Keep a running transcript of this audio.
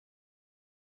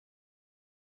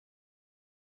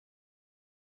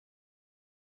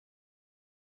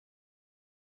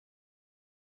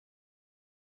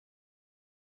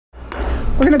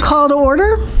We're going to call to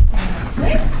order.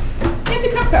 Okay. Nancy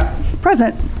Kupka.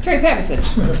 Present. Terry Pavicic.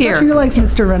 Here. Stretching your legs,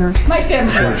 Mr. Renner. Mike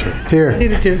Davenport. Here.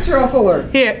 Cheryl Fuller.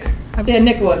 Here. Dan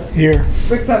Nicholas. Here.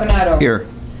 Rick Pavanato. Here.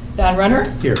 Don Renner.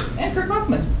 Here. And Kirk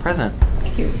Hoffman. Present.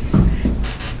 Thank you.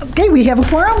 Okay, we have a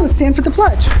quorum. Let's stand for the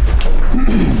pledge.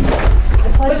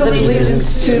 I pledge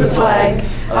allegiance to the flag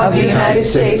of the United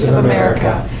States of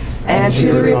America and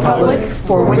to the republic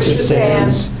for which it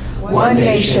stands, one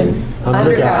nation,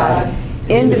 under God,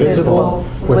 indivisible,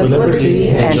 with liberty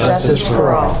and justice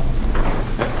for all.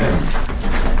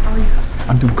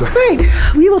 I'm doing good. Great.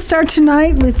 We will start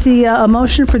tonight with the a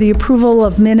motion for the approval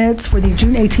of minutes for the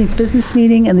June 18th business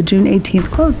meeting and the June 18th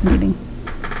closed meeting.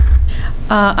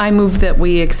 I move that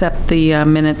we accept the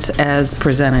minutes as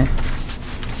presented.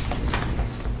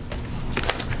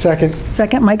 Second.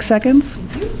 Second, Mike seconds.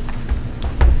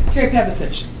 Terry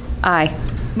Pavicic. Aye.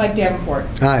 Mike Davenport.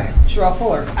 Aye. Cheryl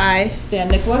Fuller. Aye. Dan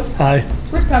Nicholas. Aye.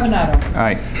 Rick Pavanato.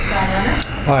 Aye. Don Renner.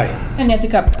 Aye. And Nancy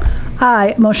Kupka.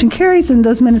 Aye. Motion carries, and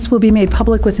those minutes will be made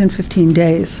public within 15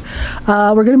 days.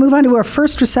 We're going to move on to our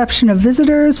first reception of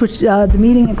visitors, which the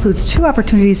meeting includes 2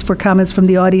 opportunities for comments from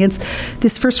the audience.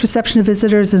 This first reception of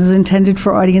visitors is intended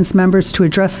for audience members to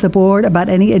address the board about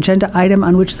any agenda item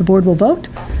on which the board will vote.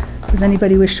 Does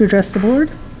anybody wish to address the board?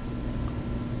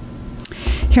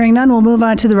 Hearing none, we'll move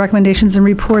on to the recommendations and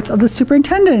reports of the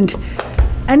superintendent.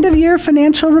 End of year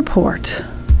financial report.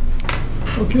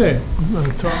 Okay, I'm going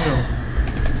to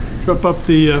drop up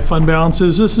the fund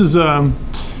balances. This is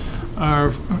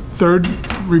our third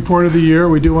report of the year.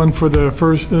 We do one for the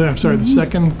the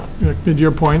second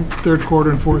mid-year point, third quarter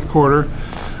and fourth quarter.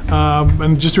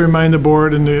 And just to remind the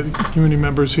board and the community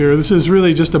members here, this is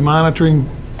really just a monitoring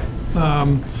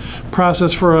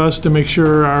process for us to make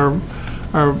sure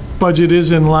our budget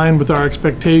is in line with our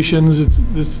expectations.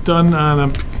 It's done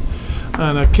on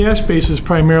a cash basis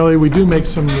primarily. We do make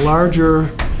some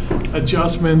larger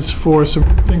adjustments for some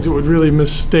things that would really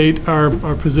misstate our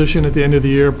position at the end of the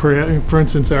year. For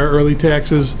instance, our early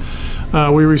taxes.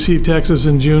 We receive taxes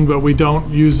in June, but we don't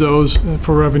use those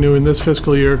for revenue in this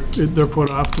fiscal year. They're put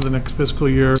off to the next fiscal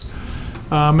year.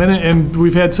 And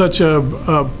we've had such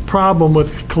a problem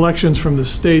with collections from the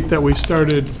state that we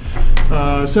started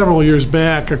several years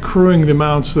back accruing the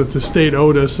amounts that the state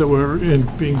owed us that were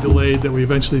being delayed that we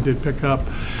eventually did pick up.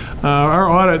 Our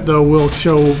audit, though, will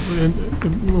show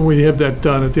when we have that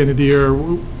done at the end of the year.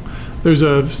 There's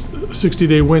a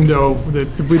 60-day window that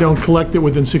if we don't collect it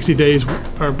within 60 days,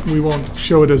 we won't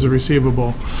show it as a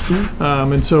receivable.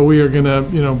 And so we are going to,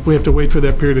 we have to wait for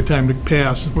that period of time to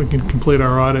pass so we can complete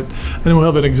our audit. And then we'll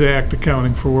have an exact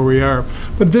accounting for where we are.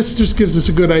 But this just gives us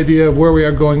a good idea of where we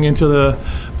are going into the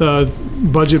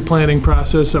budget planning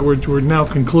process that we're now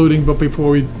concluding. But before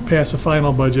we pass a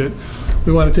final budget,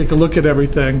 we want to take a look at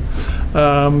everything.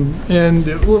 And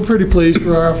we're pretty pleased.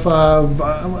 We're off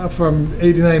from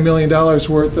 $89 million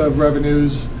worth of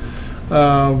revenues.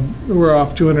 We're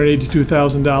off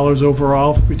 $282,000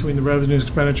 overall between the revenue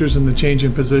expenditures and the change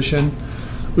in position.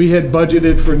 We had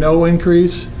budgeted for no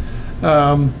increase.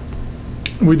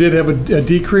 We did have a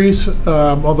decrease,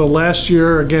 although last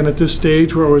year, again, at this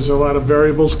stage where there was a lot of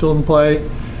variables still in play,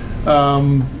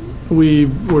 we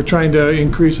were trying to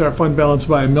increase our fund balance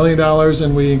by $1 million,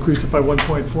 and we increased it by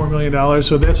 $1.4 million.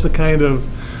 So that's the kind of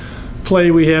play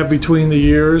we have between the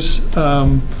years. We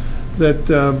try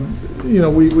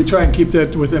and keep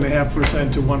that within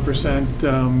 0.5% to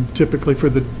 1%, typically for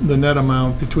the net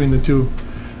amount between the two.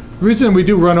 The reason we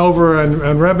do run over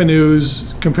on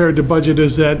revenues compared to budget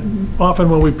is that often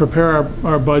when we prepare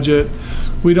our budget,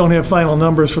 we don't have final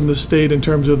numbers from the state in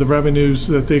terms of the revenues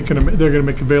that they're going to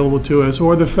make available to us,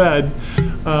 or the Fed.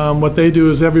 What they do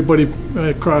is everybody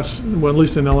across, well, at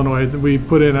least in Illinois, we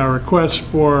put in our requests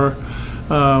for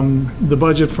the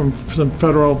budget from some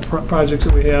federal projects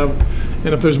that we have,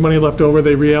 and if there's money left over,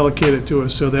 they reallocate it to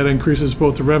us. So that increases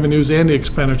both the revenues and the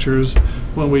expenditures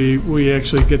when we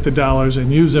actually get the dollars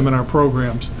and use them in our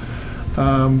programs.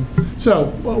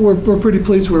 So we're pretty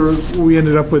pleased where we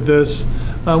ended up with this.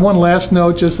 One last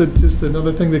note, just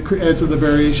another thing that adds to the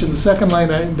variation. The second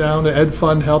line down, the Ed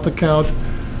Fund Health Account.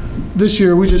 This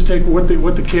year, we just take what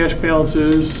the cash balance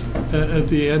is at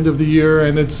the end of the year,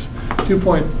 and it's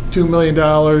 $2.2 million.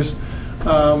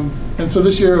 And so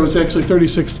this year, it was actually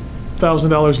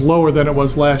 $36,000 lower than it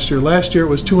was last year. Last year, it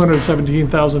was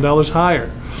 $217,000 higher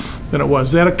than it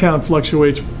was. That account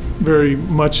fluctuates very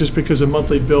much just because of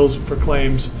monthly bills for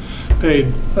claims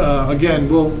paid. Again,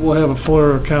 we'll have a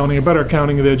fuller accounting, a better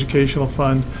accounting of the educational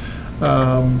fund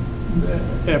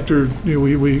after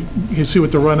we see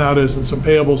what the runout is and some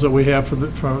payables that we have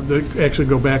that actually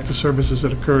go back to services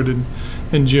that occurred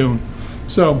in June.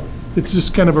 So it's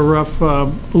just kind of a rough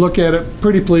look at it.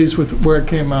 Pretty pleased with where it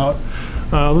came out.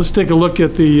 Let's take a look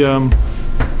at the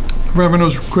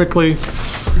revenues quickly.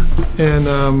 And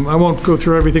I won't go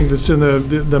through everything that's in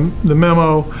the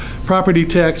memo. Property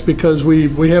tax, because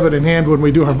we have it in hand when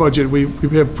we do our budget, we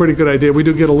have a pretty good idea. We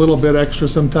do get a little bit extra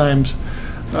sometimes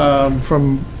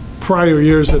from prior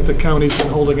years that the county's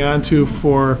been holding on to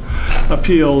for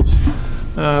appeals.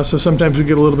 So sometimes we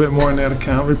get a little bit more in that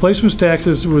account. Replacements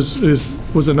taxes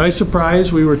was a nice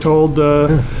surprise. We were told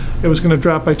it was going to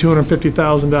drop by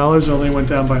 $250,000. It only went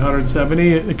down by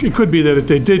 $170,000. It could be that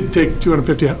they did take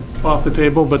 $250,000 off the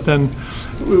table, but then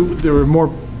there were more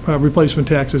replacement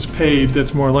taxes paid.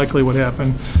 That's more likely what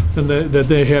happened than that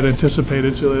they had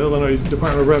anticipated. So the Illinois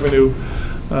Department of Revenue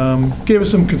gave us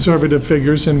some conservative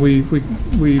figures, and we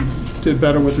did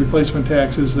better with replacement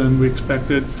taxes than we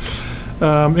expected.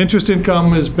 Interest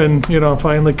income has been,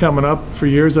 finally coming up. For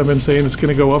years I've been saying it's going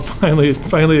to go up.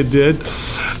 Finally it did.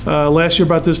 Last year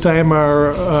about this time,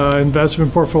 our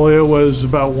investment portfolio was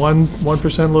about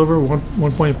 1% lower,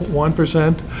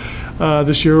 1.1%.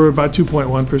 This year we're about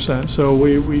 2.1%. So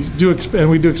we do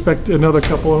expect another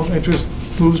couple of interest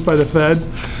moves by the Fed,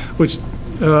 which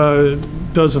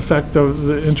does affect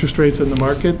the interest rates in the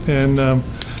market, and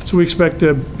so we expect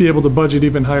to be able to budget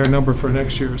even higher number for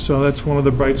next year. So that's one of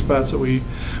the bright spots that we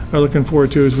are looking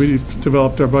forward to as we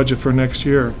developed our budget for next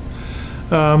year.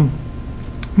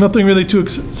 Nothing really too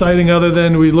exciting other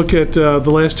than we look at the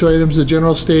last two items, the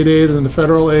general state aid and the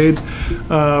federal aid.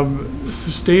 The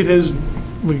state has,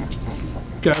 we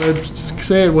gotta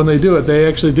say it when they do it, they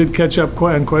actually did catch up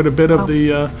on quite a bit of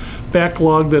the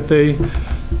backlog that they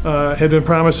had been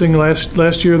promising.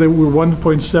 Last year they were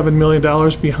 $1.7 million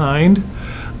behind.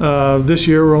 This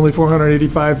year we're only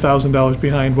 $485,000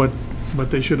 behind what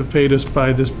they should have paid us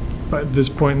by this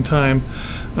point in time.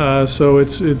 So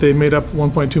they made up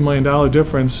 $1.2 million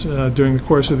difference during the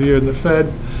course of the year. And the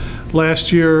Fed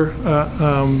last year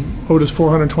owed us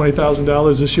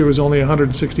 $420,000. This year was only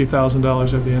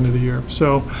 $160,000 at the end of the year.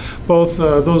 So both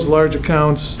those large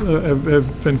accounts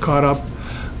have been caught up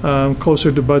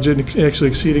closer to budget, actually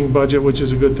exceeding budget, which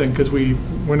is a good thing because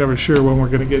we're never sure when we're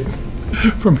going to get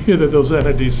from either of those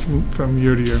entities from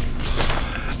year to year.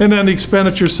 And on the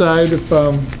expenditure side, if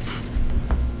I'll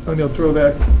throw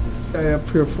that guy up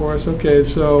here for us. Okay,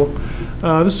 so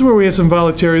this is where we had some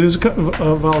volatility.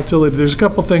 There's a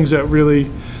couple things that really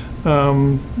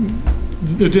that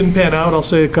didn't pan out. I'll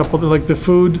say a couple, like the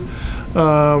food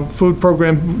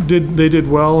program did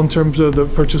well in terms of the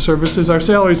purchase services. Our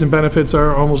salaries and benefits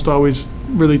are almost always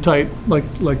really tight,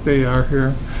 like they are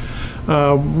here.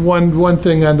 One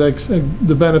thing on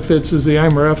the benefits is the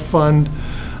IMRF fund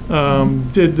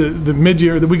did the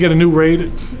mid-year, we get a new rate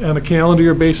on a calendar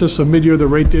year basis, so mid-year the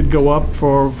rate did go up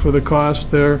for the cost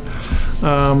there.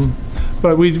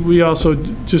 But we also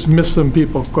just missed some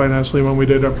people, quite honestly, when we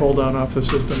did our pull down off the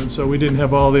system, and so we didn't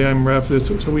have all the IMRF,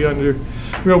 so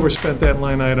we overspent that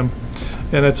line item,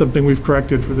 and that's something we've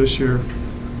corrected for this year.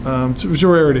 It was a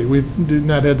rarity. We did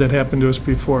not had that happen to us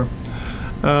before.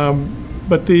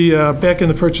 But the back in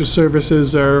the purchase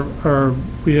services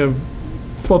we have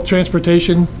both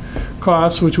transportation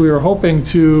costs, which we were hoping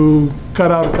to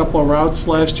cut out a couple of routes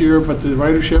last year, but the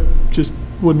ridership just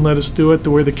wouldn't let us do it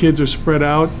the way the kids are spread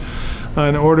out.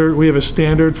 We have a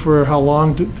standard for how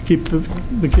long to keep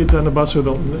the kids on the bus, or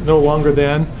no longer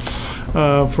than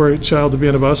for a child to be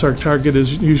on a bus. Our target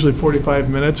is usually 45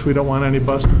 minutes. We don't want any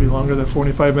bus to be longer than a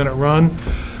 45-minute run.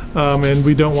 And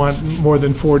we don't want more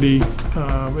than 40,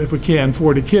 if we can,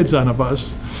 40 kids on a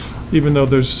bus, even though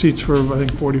there's seats for, I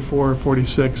think, 44 or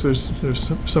 46.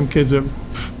 There's some kids that,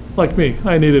 like me,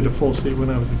 I needed a full seat when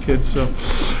I was a kid, so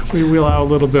we allow a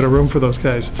little bit of room for those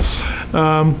guys.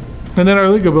 And then our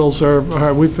legal bills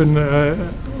we've been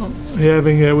we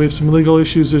have some legal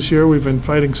issues this year. We've been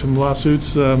fighting some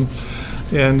lawsuits, and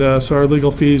so our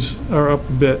legal fees are up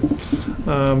a bit,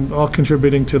 all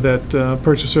contributing to that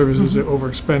purchase services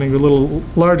overspending, a little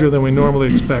larger than we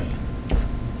normally expect.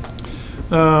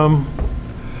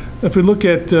 If we look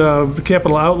at the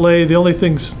capital outlay, the only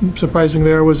thing surprising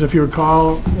there was, if you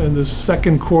recall, in the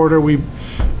second quarter, we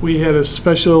had a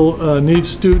special needs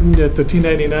student at the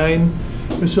T99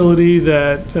 facility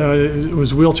that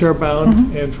was wheelchair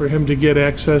bound, and for him to get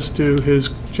access to his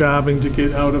job and to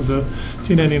get out of the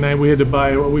T99, we had to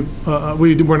buy, we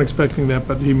weren't expecting that,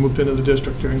 but he moved into the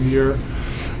district during the year.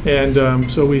 And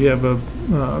so we have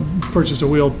purchased a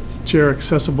wheelchair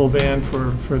accessible van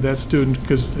for that student,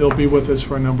 because he'll be with us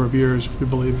for a number of years, we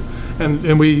believe.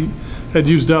 And we had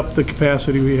used up the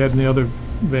capacity we had in the other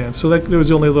vans. So that was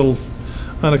the only little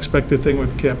unexpected thing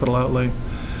with capital outlay.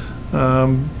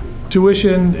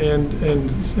 tuition and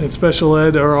special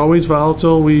ed are always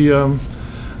volatile. We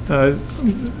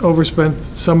overspent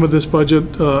some of this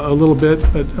budget a little bit,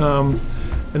 but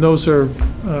and those are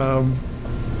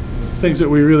things that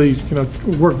we really,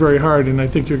 work very hard, and I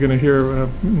think you're going to hear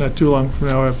not too long from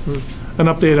now an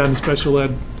update on the special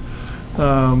ed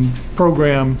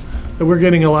program. That we're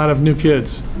getting a lot of new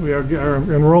kids. Our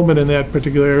enrollment in that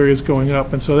particular area is going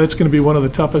up, and so that's going to be one of the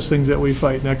toughest things that we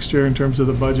fight next year in terms of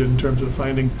the budget, in terms of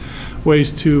finding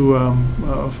ways to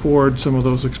afford some of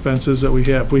those expenses that we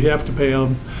have. We have to pay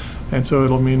them, and so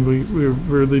it'll mean we're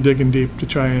really digging deep to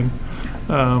try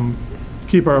and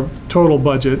keep our total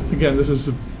budget. Again, this is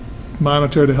a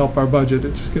monitor to help our budget.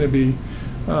 It's going to be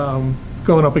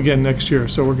going up again next year,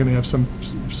 so we're going to have some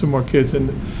more kids,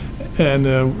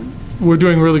 and we're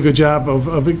doing a really good job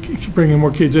of bringing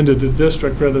more kids into the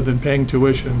district rather than paying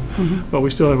tuition, but we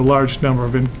still have a large number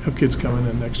of kids coming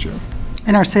in next year.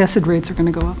 And our SACID rates are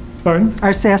going to go up. Pardon?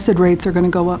 Our SACID rates are going to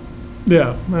go up.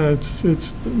 Yeah,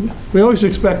 it's we always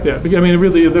expect that. I mean,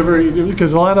 really,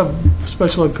 because a lot of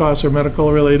special ed costs are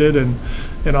medical related,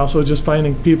 and also just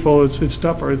finding people. It's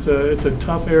tougher. It's a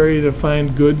tough area to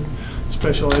find good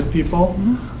special ed people.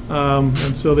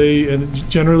 And so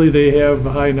generally they have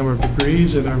a high number of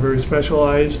degrees and are very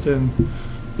specialized, and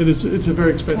it's a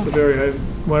very expensive area.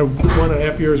 My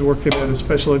 1.5 years working at a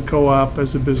special ed co-op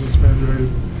as a business manager,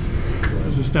 I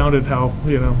was astounded how,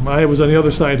 I was on the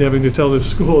other side having to tell the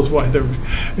schools why their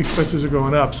expenses are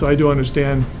going up. So I do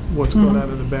understand what's going on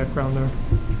in the background there.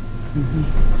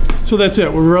 So that's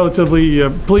it. We're relatively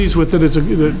pleased with it. It's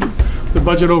the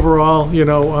budget overall.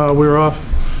 We're off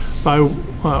by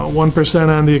 1%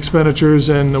 on the expenditures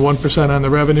and 1% on the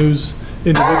revenues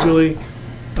individually.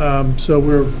 So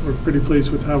we're pretty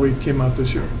pleased with how we came out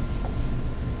this year.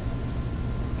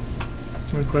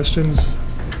 Any questions?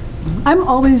 I'm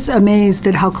always amazed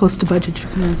at how close to budget you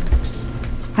come in.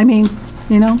 I mean,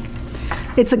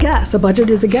 it's a guess. A budget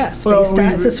is a guess.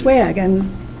 It's a swag,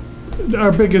 and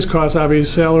our biggest cost,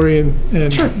 obviously, salary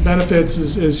and Sure. benefits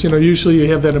is usually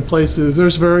you have that in place.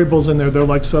 There's variables in there. They're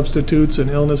like substitutes and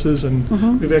illnesses, and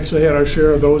we've actually had our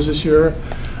share of those this year.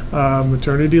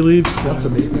 Maternity leave. Lots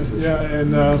of meetings. Yeah,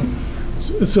 and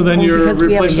so then your because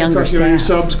we have a replacement younger costs, your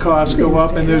staff. subs costs go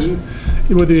up, and there's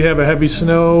whether you have a heavy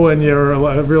snow and you're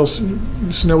a real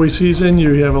snowy season,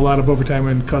 you have a lot of overtime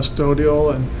in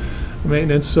custodial and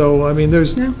maintenance. So I mean,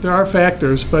 there are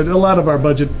factors, but a lot of our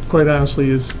budget, quite honestly,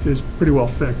 is pretty well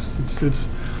fixed. It's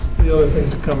the other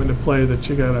things that come into play that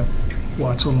you gotta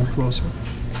watch a little closer.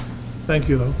 Thank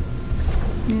you, though.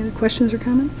 any other questions or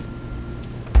comments?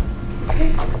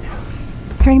 Okay.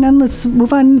 Hearing none, let's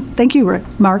move on. Thank you,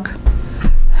 Mark.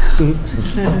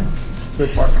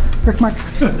 Rick Park. Rick Mark.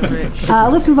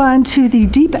 Let's move on to the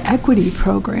Deep Equity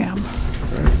Program.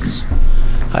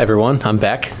 Hi, everyone. I'm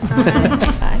back.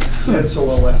 Had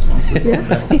solo last month.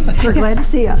 We're glad to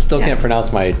see you. Still can't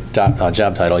pronounce my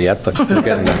job title yet, but we're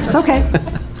getting there. It's okay.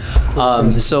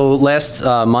 So last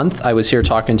month, I was here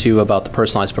talking to you about the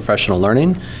personalized professional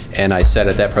learning, and I said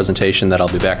at that presentation that I'll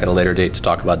be back at a later date to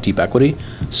talk about deep equity.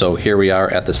 So here we are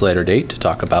at this later date to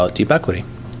talk about deep equity.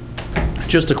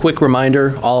 Just a quick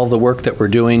reminder, all of the work that we're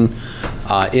doing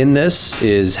in this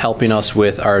is helping us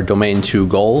with our Domain 2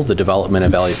 goal, the development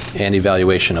and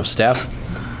evaluation of staff,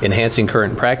 enhancing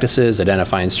current practices,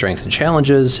 identifying strengths and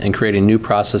challenges, and creating new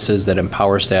processes that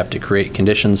empower staff to create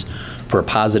conditions for a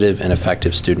positive and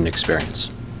effective student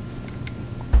experience.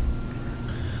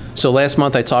 So last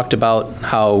month I talked about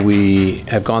how we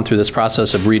have gone through this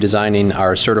process of redesigning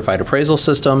our certified appraisal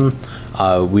system.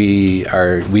 We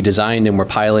designed and we're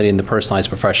piloting the personalized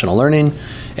professional learning,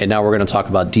 and now we're going to talk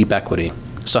about deep equity.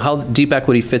 So how deep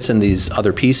equity fits in these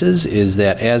other pieces is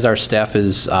that as our staff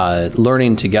is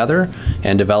learning together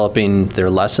and developing their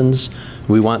lessons,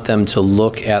 we want them to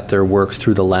look at their work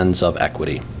through the lens of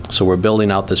equity. So we're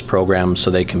building out this program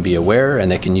so they can be aware and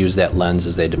they can use that lens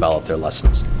as they develop their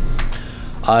lessons.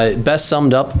 Best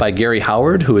summed up by Gary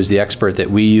Howard, who is the expert that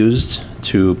we used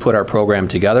to put our program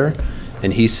together.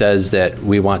 And he says that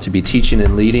we want to be teaching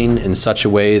and leading in such a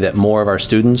way that more of our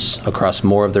students across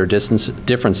more of their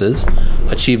differences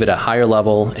achieve at a higher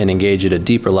level and engage at a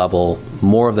deeper level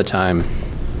more of the time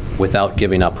without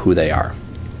giving up who they are.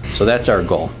 So that's our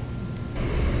goal.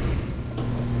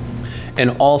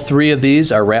 And all three of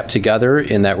these are wrapped together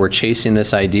in that we're chasing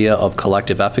this idea of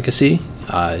collective efficacy,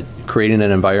 creating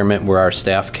an environment where our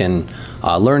staff can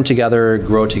learn together,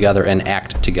 grow together, and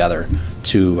act together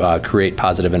to create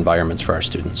positive environments for our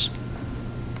students.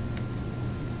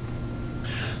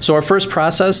 So our first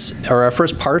process, or our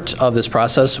first part of this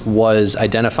process, was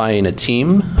identifying a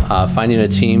team, finding a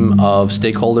team of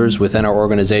stakeholders within our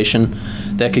organization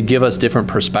that could give us different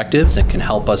perspectives and can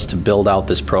help us to build out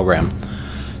this program.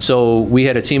 So we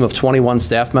had a team of 21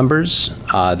 staff members.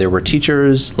 There were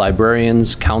teachers,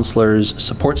 librarians, counselors,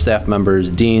 support staff members,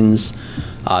 deans,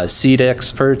 SEED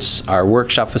experts, our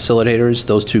workshop facilitators.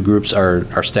 Those two groups are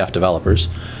our staff developers,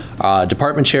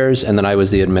 department chairs, and then I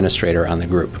was the administrator on the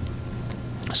group.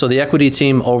 So the equity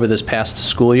team over this past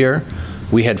school year,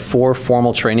 we had 4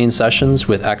 formal training sessions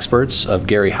with experts of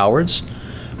Gary Howard's.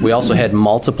 We also had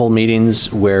multiple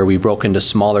meetings where we broke into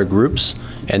smaller groups,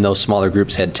 and those smaller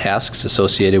groups had tasks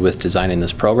associated with designing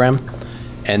this program.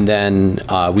 And then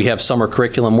we have summer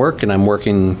curriculum work, and I'm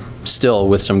working still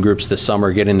with some groups this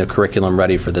summer getting the curriculum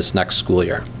ready for this next school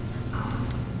year.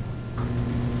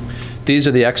 These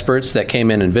are the experts that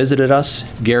came in and visited us.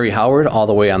 Gary Howard, all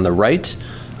the way on the right.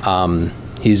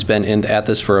 He's been at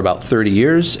this for about 30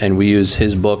 years, and we use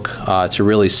his book to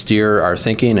really steer our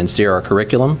thinking and steer our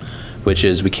curriculum, which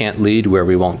is We Can't Lead Where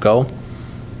We Won't Go.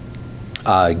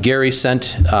 Gary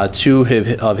sent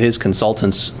 2 of his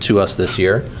consultants to us this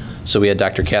year. So we had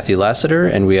Dr. Kathy Lassiter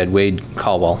and we had Wade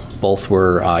Caldwell. Both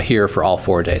were here for all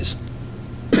 4 days.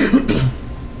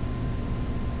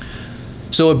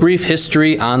 So a brief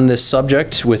history on this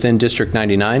subject within District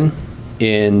 99.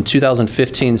 In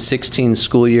 2015-16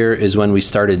 school year is when we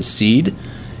started SEED.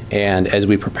 And as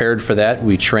we prepared for that,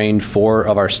 we trained 4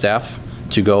 of our staff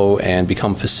to go and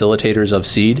become facilitators of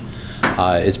SEED.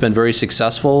 It's been very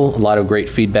successful, a lot of great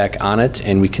feedback on it,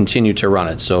 and we continue to run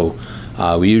it. So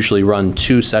we usually run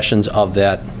 2 sessions of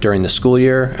that during the school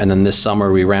year, and then this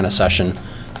summer we ran a session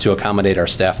to accommodate our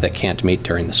staff that can't meet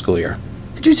during the school year.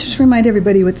 Could you just remind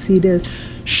everybody what SEED is?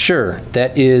 Sure.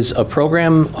 That is a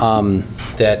program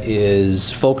that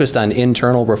is focused on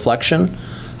internal reflection,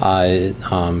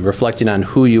 reflecting on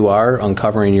who you are,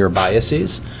 uncovering your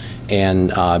biases,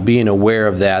 and being aware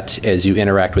of that as you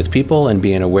interact with people and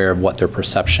being aware of what their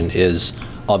perception is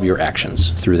of your actions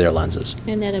through their lenses.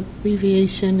 And that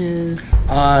abbreviation is?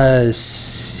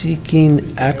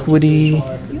 Seeking equity.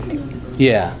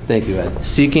 Yeah, thank you, Ed.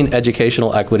 Seeking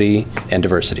educational equity and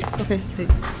diversity. Okay.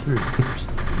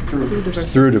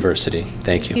 Through diversity.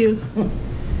 Thank you.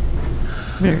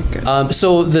 Very good.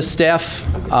 So the staff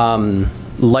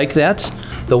like that.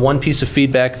 The one piece of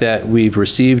feedback that we've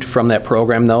received from that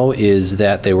program, though, is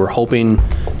that they were hoping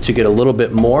to get a little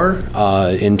bit more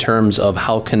in terms of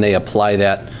how can they apply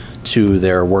that to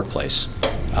their workplace.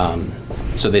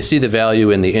 So they see the value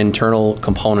in the internal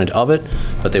component of it,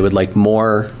 but they would like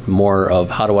more of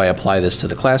how do I apply this to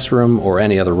the classroom or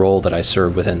any other role that I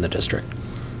serve within the district.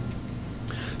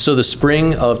 So the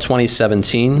spring of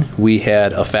 2017, we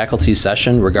had a faculty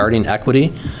session regarding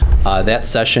equity. That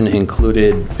session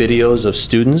included videos of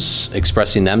students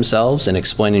expressing themselves and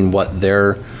explaining what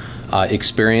their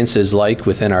experience is like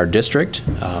within our district.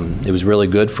 It was really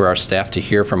good for our staff to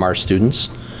hear from our students.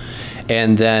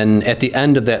 And then at the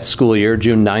end of that school year,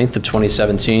 June 9th of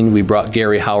 2017, we brought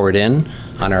Gary Howard in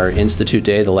on our Institute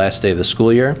Day, the last day of the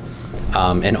school year.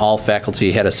 And all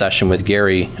faculty had a session with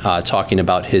Gary talking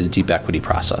about his deep equity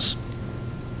process.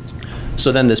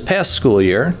 So then this past school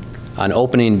year, on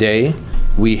opening day,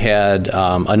 we had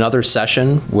another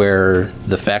session where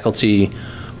the faculty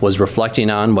was reflecting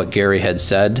on what Gary had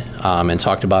said and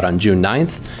talked about on June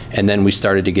 9th. And then we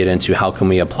started to get into how can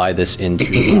we apply this into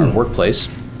our workplace.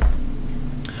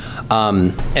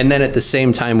 And then at the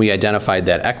same time, we identified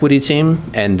that equity team,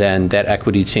 and then that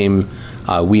equity team,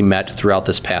 we met throughout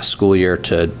this past school year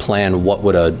to plan what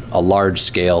would a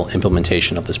large-scale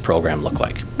implementation of this program look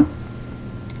like.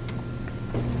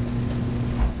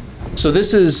 So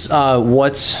this is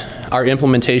what our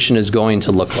implementation is going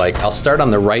to look like. I'll start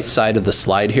on the right side of the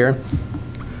slide here.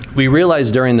 We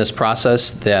realized during this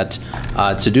process that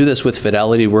to do this with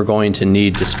fidelity, we're going to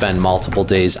need to spend multiple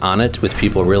days on it with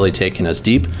people really taking us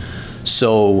deep.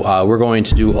 So we're going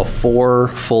to do a 4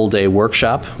 full-day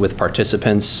workshop with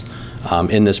participants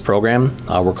in this program.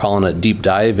 We're calling it Deep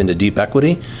Dive into Deep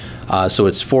Equity. So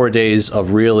it's 4 days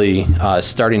of really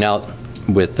starting out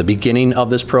with the beginning of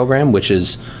this program, which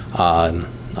is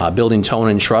building tone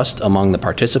and trust among the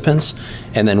participants,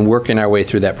 and then working our way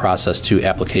through that process to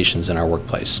applications in our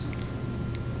workplace.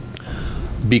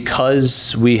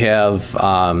 Because we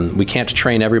can't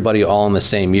train everybody all in the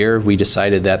same year, we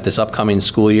decided that this upcoming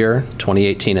school year,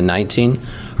 2018 and 19,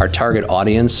 our target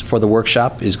audience for the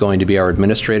workshop is going to be our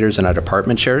administrators and our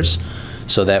department chairs,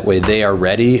 so that way they are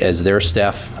ready as their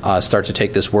staff start to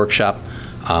take this workshop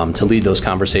to lead those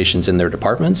conversations in their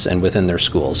departments and within their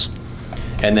schools.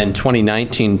 And then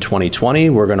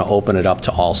 2019-2020, we're going to open it up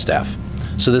to all staff.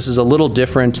 So this is a little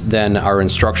different than our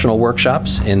instructional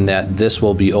workshops in that this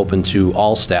will be open to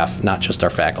all staff, not just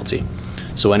our faculty.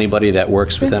 So anybody that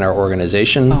works within our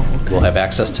organization will have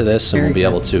access to this and will be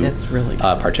able to That's really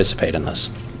good. participate in this.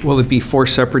 Will it be 4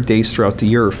 separate days throughout the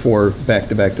year or 4 back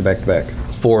to back to back to back?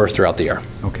 4 throughout the year.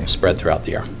 Okay. Spread throughout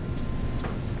the year.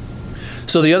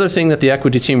 So the other thing that the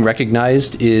equity team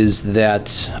recognized is that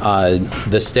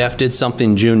the staff did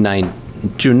something June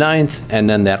 9th, and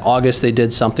then that August they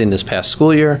did something this past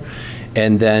school year,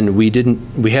 and then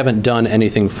we haven't done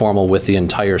anything formal with the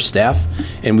entire staff,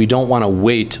 and we don't want to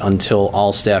wait until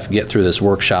all staff get through this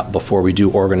workshop before we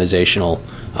do organizational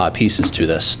pieces to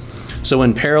this. So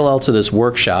in parallel to this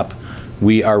workshop,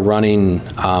 we are running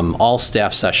all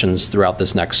staff sessions throughout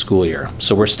this next school year.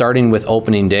 So we're starting with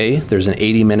opening day. There's an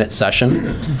 80-minute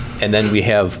session, and then we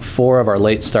have 4 of our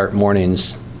late start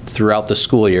mornings throughout the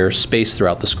school year, spaced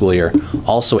throughout the school year,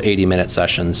 also 80-minute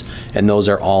sessions, and those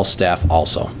are all staff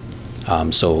also.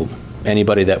 So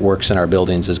anybody that works in our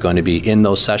buildings is going to be in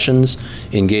those sessions,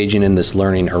 engaging in this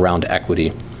learning around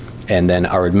equity. And then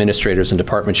our administrators and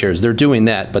department chairs, they're doing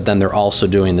that, but then they're also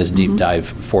doing this deep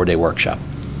dive 4-day workshop.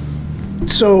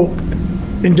 So,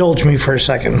 indulge me for a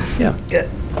second. Yeah.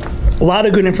 A lot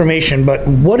of good information, but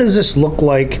what does this look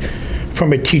like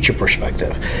from a teacher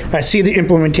perspective? I see the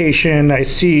implementation, I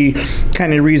see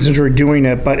kind of reasons we're doing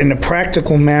it, but in a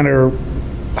practical manner,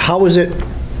 how is it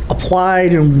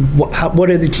applied, and what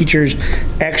do the teachers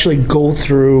actually go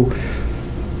through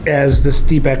as this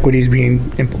deep equity is being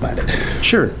implemented?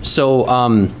 Sure.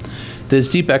 So this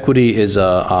deep equity is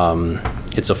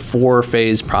it's a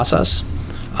 4-phase process,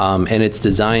 and it's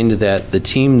designed that the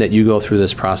team that you go through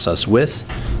this process with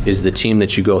is the team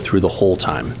that you go through the whole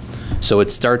time. So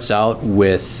it starts out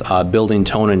with building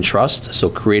tone and trust, so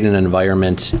creating an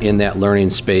environment in that learning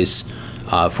space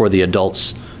for the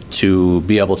adults to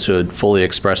be able to fully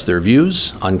express their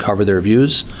views, uncover their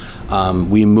views.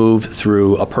 We move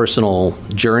through a personal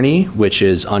journey, which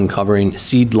is uncovering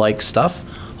seed-like stuff,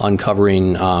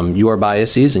 uncovering your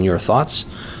biases and your thoughts.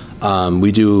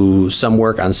 We do some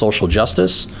work on social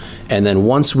justice, and then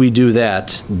once we do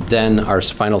that, then our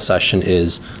final session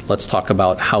is, let's talk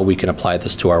about how we can apply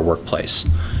this to our workplace.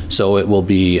 So it will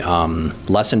be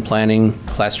lesson planning,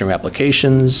 classroom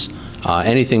applications,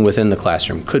 anything within the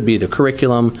classroom. Could be the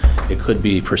curriculum, it could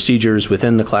be procedures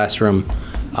within the classroom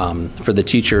for the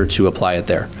teacher to apply it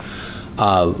there.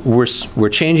 We're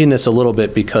changing this a little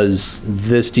bit because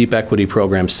this deep equity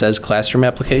program says classroom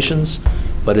applications,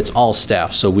 but it's all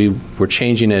staff. So we're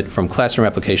changing it from classroom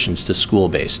applications to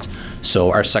school-based.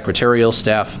 So our secretarial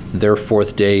staff, their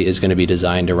 4th day is going to be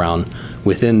designed around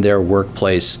within their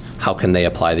workplace, how can they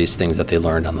apply these things that they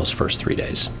learned on those first 3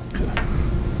 days.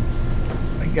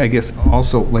 I guess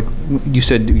also, like you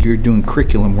said, you're doing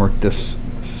curriculum work this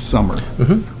summer.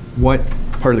 Mm-hmm. What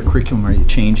part of the curriculum are you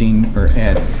changing or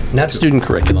adding? Not student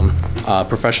curriculum,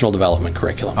 professional development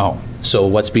curriculum. Oh. So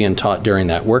what's being taught during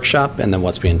that workshop, and then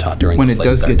what's being taught during When those it late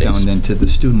does start get days. down then to the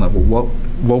student level,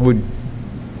 what would,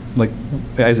 like,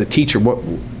 as a teacher, what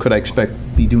could I expect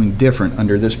be doing different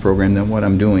under this program than what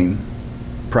I'm doing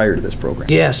prior to this program?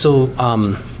 Yeah, so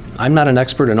I'm not an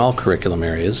expert in all curriculum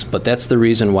areas, but that's the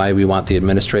reason why we want the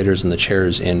administrators and the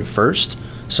chairs in first,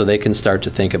 so they can start to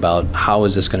think about how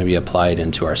is this going to be applied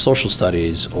into our social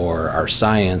studies or our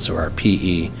science or our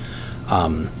PE.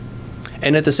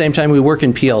 And at the same time, we work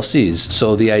in PLCs.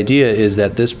 So the idea is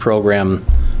that this program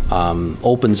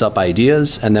opens up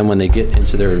ideas, and then when they get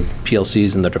into their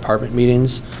PLCs and their department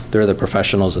meetings, they're the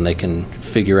professionals and they can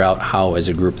figure out how, as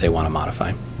a group, they want to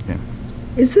modify. Okay.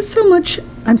 Is this so much,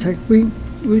 I'm sorry,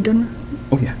 were you done?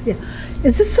 Oh, yeah. Yeah.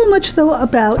 Is this so much, though,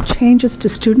 about changes to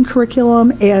student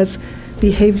curriculum as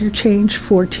behavior change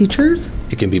for teachers?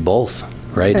 It can be both,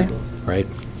 right? Okay. Right.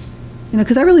 You know,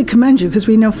 because I really commend you, because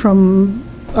we know from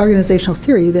organizational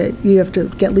theory that you have to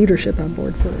get leadership on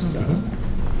board first.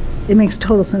 It makes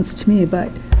total sense to me, but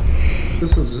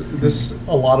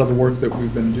A lot of the work that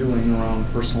we've been doing around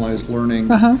personalized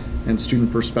learning and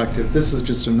student perspective, this is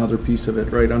just another piece of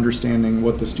it, right? Understanding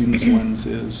what the student's lens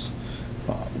is,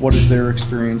 what is their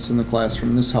experience in the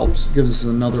classroom. This gives us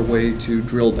another way to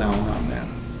drill down on that.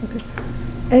 okay.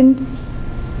 And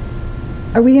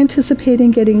are we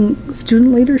anticipating getting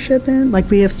student leadership in? Like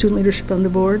we have student leadership on the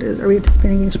board? Are we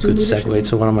anticipating getting It's a student good leadership? segue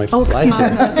to one of my Oh, slides excuse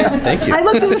me. here. Thank you. I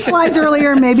looked at the slides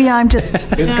earlier, maybe I'm just,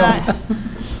 It's coming.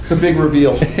 The big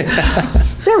reveal.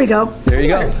 there we go. There you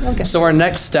go. Okay. So our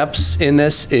next steps in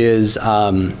this is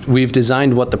we've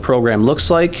designed what the program looks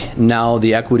like. Now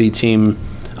the equity team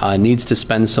needs to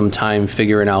spend some time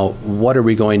figuring out what are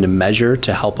we going to measure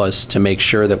to help us to make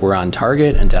sure that we're on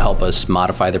target and to help us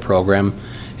modify the program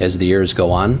as the years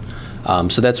go on.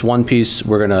 So that's one piece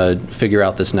we're going to figure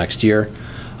out this next year.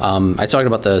 I talked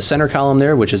about the center column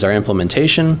there, which is our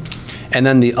implementation. And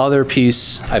then the other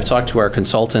piece, I've talked to our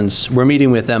consultants. We're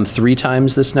meeting with them 3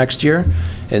 times this next year.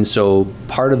 And so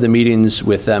part of the meetings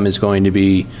with them is going to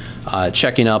be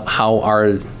checking up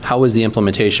how is the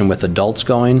implementation with adults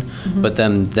going, but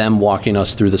then them walking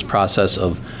us through this process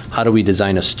of how do we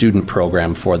design a student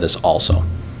program for this also.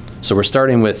 So we're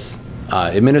starting with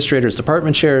administrators,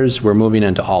 department chairs, we're moving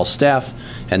into all staff,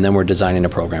 and then we're designing a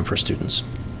program for students.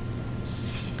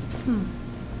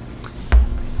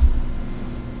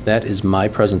 That is my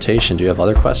presentation. Do you have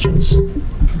other questions?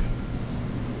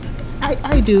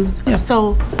 I do. Yeah.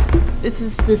 So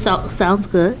this sounds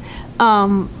good.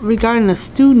 Regarding the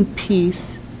student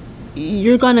piece,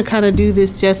 you're going to kind of do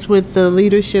this just with the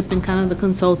leadership and kind of the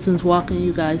consultants walking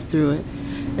you guys through it.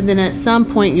 And then at some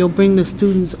point, you'll bring the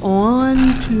students on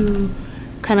to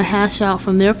kind of hash out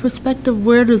from their perspective.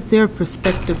 Where does their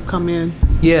perspective come in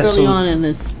early on in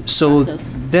this process?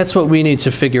 That's what we need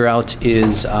to figure out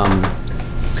is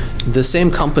the same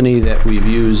company that we've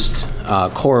used,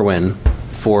 Corwin,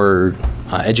 for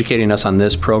educating us on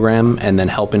this program and then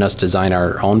helping us design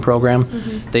our own program.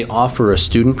 They offer a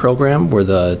student program where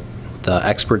the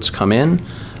experts come in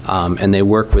and they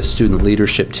work with student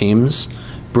leadership teams,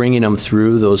 bringing them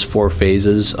through those 4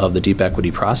 phases of the deep equity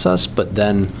process, but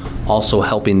then also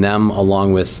helping them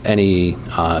along with any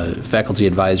faculty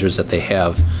advisors that they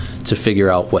have to figure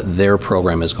out what their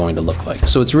program is going to look like.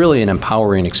 So it's really an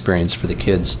empowering experience for the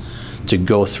kids to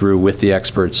go through with the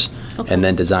experts and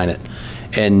then design it.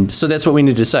 And so that's what we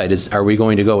need to decide is, are we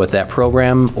going to go with that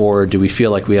program, or do we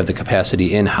feel like we have the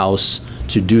capacity in-house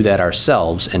to do that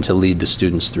ourselves and to lead the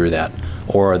students through that?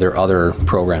 Or are there other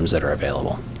programs that are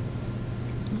available?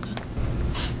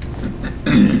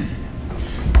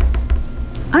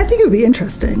 I think it would be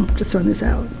interesting, just throwing this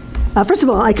out. First of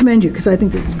all, I commend you because I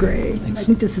think this is great. Thanks. I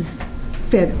think this is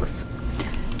fabulous.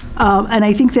 And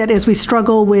I think that as we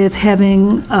struggle with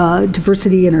having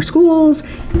diversity in our schools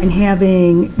and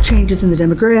having changes in the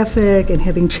demographic and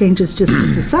having changes just in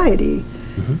society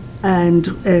and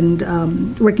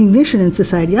recognition in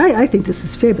society, I think this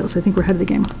is fabulous. I think we're ahead of the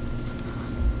game.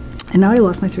 And now I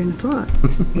lost my train of thought.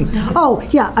 Oh,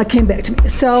 yeah, it came back to me.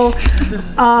 So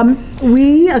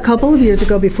we, a couple of years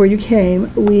ago before you came,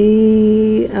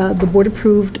 the board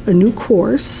approved a new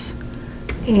course,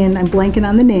 and I'm blanking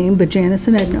on the name, but Janice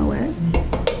and Ed know it.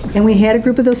 And we had a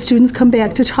group of those students come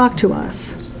back to talk to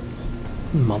us.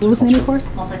 What was the name of the course?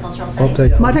 Multicultural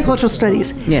studies. Multicultural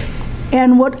studies. Yes.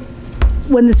 And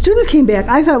when the students came back,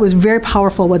 I thought it was very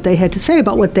powerful what they had to say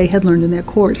about what they had learned in that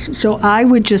course. So I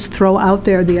would just throw out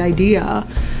there the idea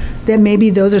that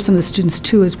maybe those are some of the students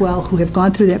too as well who have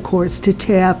gone through that course to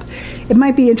tap. It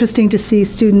might be interesting to see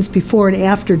students before and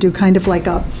after do kind of like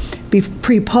a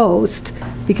pre-post,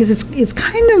 because it's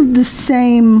kind of the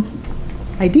same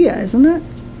idea, isn't it?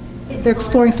 They're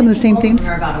exploring some of the same themes.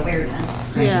 More about awareness.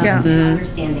 Yeah. And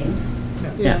understanding.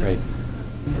 Yeah. Right.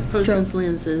 Person's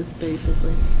lenses,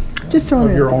 basically. Just throwing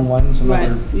Of it your out own lens and Right,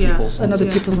 other yeah. people's there. lenses.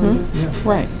 Other people's lenses.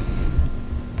 Right.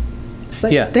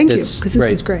 But Yeah, thank you, that's because this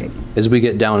right. is great. As we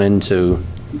get down into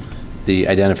the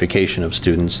identification of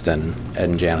students, then Ed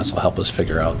and Janice will help us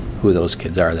figure out who those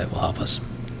kids are that will help us.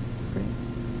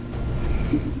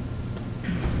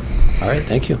 All right,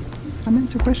 thank you.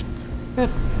 Comments or questions? Good.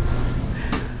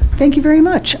 Thank you very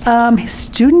much.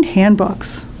 Student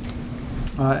handbooks.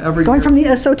 Every Going year- from the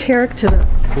esoteric to the,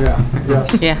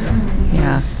 yes.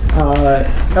 Yeah.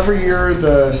 Every year,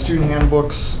 the student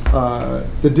handbooks,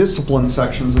 the discipline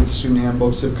sections of the student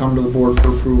handbooks have come to the board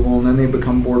for approval, and then they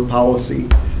become board policy.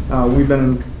 We've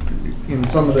been in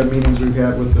some of the meetings we've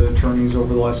had with the attorneys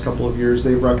over the last couple of years,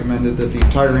 they've recommended that the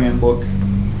entire handbook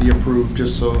be approved,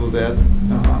 just so that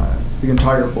the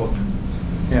entire book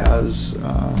has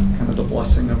kind of the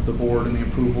blessing of the board and the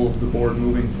approval of the board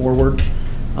moving forward.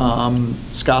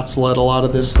 Scott's led a lot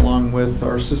of this along with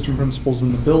our assistant principals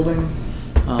in the building.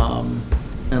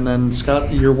 And then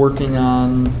Scott, you're working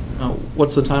on,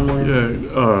 what's the timeline?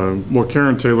 Yeah, well,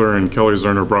 Karen Taylor and Kelly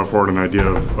Zerner brought forward an idea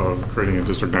of creating a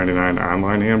District 99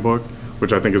 online handbook,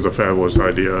 which I think is a fabulous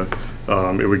idea.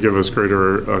 It would give us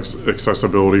greater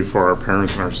accessibility for our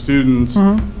parents and our students.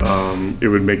 It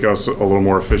would make us a little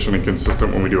more efficient and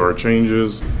consistent when we do our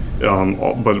changes.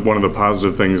 But one of the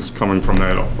positive things coming from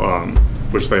that,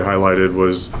 which they highlighted,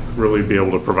 was really be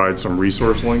able to provide some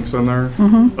resource links in there.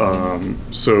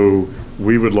 So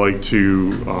we would like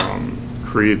to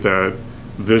create that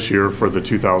this year for the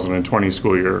 2020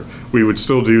 school year. We would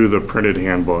still do the printed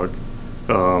handbook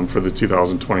for the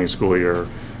 2020 school year.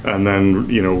 And then,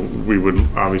 you know, we would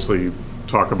obviously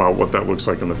talk about what that looks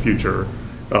like in the future.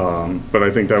 But I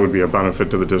think that would be a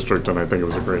benefit to the district, and I think it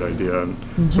was a great idea.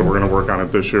 And so we're going to work on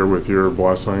it this year with your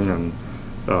blessing, and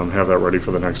have that ready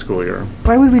for the next school year.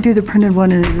 Why would we do the printed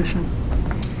one in addition?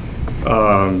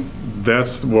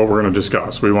 That's what we're going to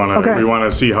discuss. We want Okay.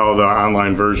 to see how the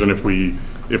online version, if we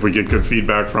get good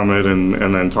feedback from it, and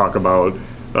then talk about,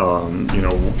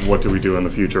 what do we do in the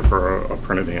future for a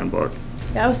printed handbook.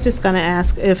 Yeah, I was just going to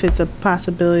ask if it's a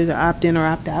possibility to opt in or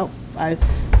opt out. I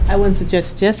wouldn't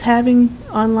suggest just having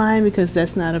online because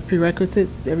that's not a prerequisite.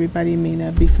 Everybody may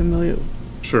not be familiar.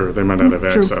 Sure, they might not have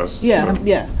True. access. Yeah, to-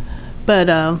 yeah. But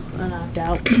an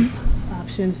opt-out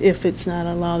option, if it's not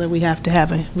a law that we have to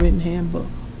have a written handbook.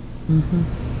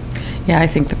 Yeah, I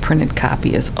think the printed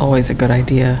copy is always a good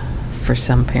idea for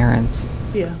some parents,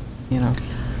 Yeah.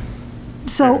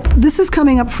 So this is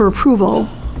coming up for approval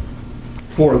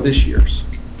For this year's.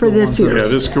 for this The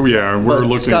ones year. Yeah, we're But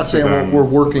looking Scott's to saying then, we're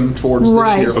working towards this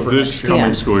Right. year of for this next year. coming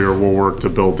Yeah. school year, we'll work to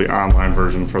build the online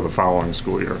version for the following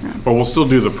school year. But we'll still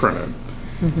do the printed.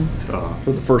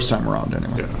 For the first time around,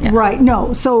 anyway. Yeah. Yeah. Right,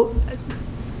 no, so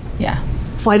Yeah.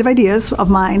 flight of ideas of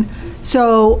mine.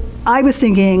 So I was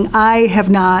thinking, I have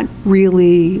not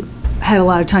really had a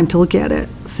lot of time to look at it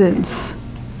since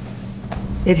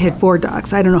it hit board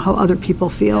docs. I don't know how other people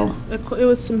feel. It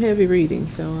was some heavy reading,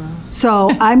 so.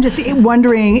 So I'm just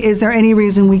wondering, is there any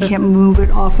reason we can't move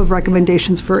it off of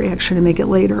recommendations for action and make it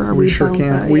later? Are We sure bound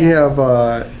can. by- We have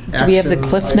Do we have the action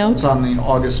Cliff items Notes? on the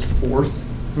August 4th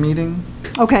meeting.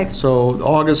 Okay, So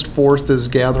August 4th is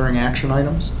gathering action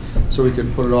items, so we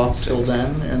could put it off till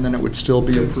then, and then it would still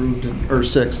be approved, or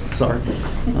 6th, sorry.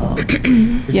 If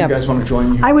you Yeah. guys want to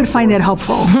join me. I would find that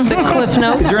helpful. The Cliff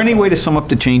Notes? Is there any way to sum up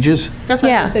the changes? That's what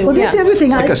Yeah. I say. Well, that's the other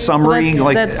thing. Like a summary, Well,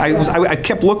 like, that's- I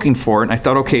kept looking for it, and I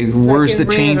thought, okay, where's the in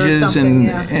red or changes something, and,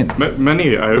 yeah. and,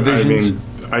 Many, I Revisions? mean,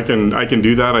 I can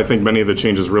do that. I think many of the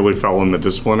changes really fell in the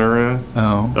discipline area.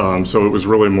 So it was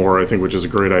really more, I think, which is a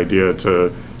great idea,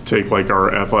 to take like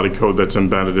our athletic code that's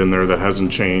embedded in there that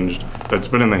hasn't changed, that's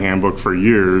been in the handbook for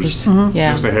years,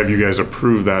 Yeah. just to have you guys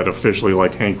approve that officially,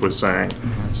 like Hank was saying.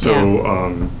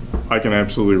 So I can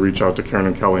absolutely reach out to Karen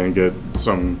and Kelly and get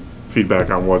some feedback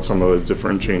on what some of the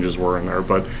different changes were in there.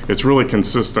 But it's really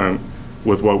consistent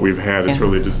with what we've had. It's Yeah.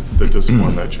 really just the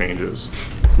discipline that changes.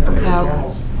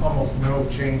 Almost no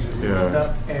changes, Yeah.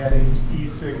 except adding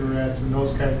e-cigarettes and those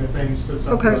kind of things to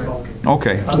some Okay. smoking.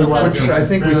 okay. Otherwise, Which I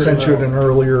think we sent you an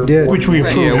earlier. Which we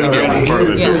approved. Yeah, we did. That was part of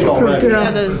the Yeah. discipline. Already.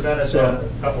 Yeah. Presented that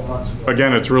a couple months ago.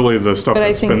 Again, it's really the stuff But I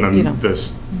that's think, been you know.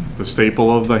 the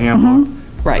staple of the handbook.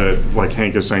 Right. That, like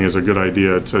Hank is saying, is a good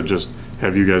idea to just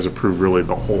have you guys approve really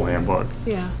the whole handbook.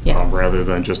 Yeah. Yeah. Rather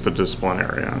than just the discipline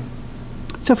area.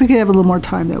 So if we could have a little more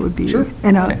time, that would be,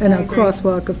 and a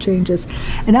crosswalk of changes.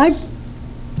 And I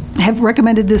have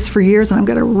recommended this for years, and I'm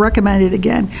going to recommend it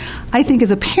again. I think as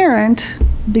a parent,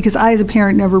 because I as a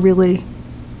parent never really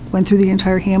went through the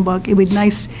entire handbook, it would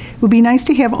be nice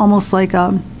to have almost like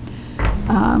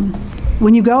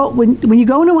when you go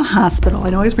into a hospital, I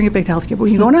know I always bring it back to healthcare, but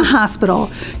when you go into a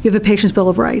hospital, you have a patient's bill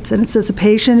of rights, and it says the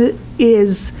patient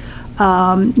is,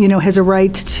 has a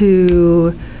right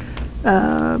to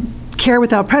care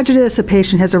without prejudice, a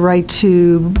patient has a right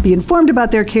to be informed about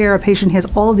their care, a patient has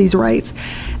all of these rights.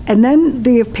 And then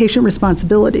they have patient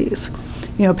responsibilities.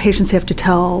 Patients have to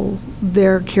tell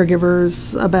their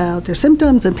caregivers about their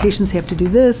symptoms, and patients have to do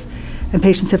this, and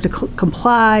patients have to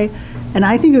comply. And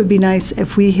I think it would be nice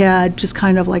if we had just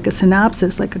kind of like a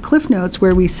synopsis, like a Cliff Notes,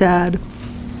 where we said,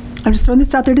 I'm just throwing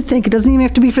this out there to think, it doesn't even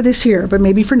have to be for this year, but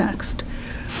maybe for next.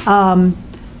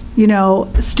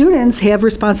 Students have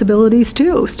responsibilities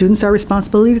too. Students are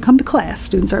responsible to come to class.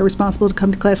 Students are responsible to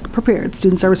come to class prepared.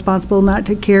 Students are responsible not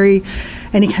to carry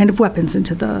any kind of weapons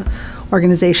into the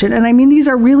organization. And I mean, these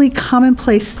are really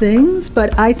commonplace things,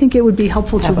 but I think it would be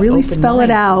helpful to Have an really open spell it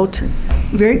mind. out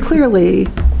very clearly,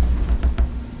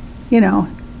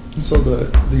 So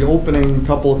the opening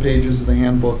couple of pages of the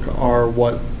handbook are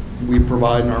what we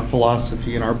provide in our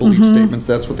philosophy and our belief statements.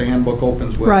 That's what the handbook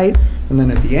opens with. Right. And then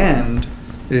at the end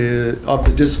of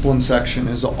the discipline section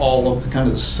is all of the kind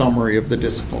of the summary of the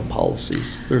discipline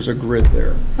policies. There's a grid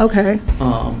there. Okay.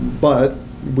 But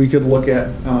we could look at,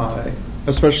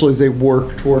 especially as they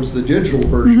work towards the digital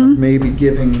version, maybe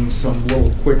giving some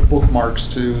little quick bookmarks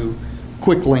to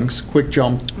quick links, quick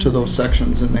jump to those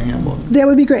sections in the handbook. That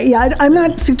would be great. Yeah, I'm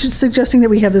not suggesting that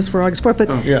we have this for August 4th,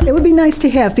 but yeah. it would be nice to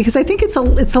have, because I think it's a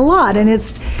lot, and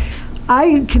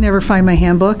I can never find my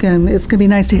handbook, and it's going to be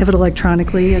nice to have it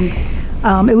electronically,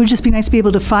 and it would just be nice to be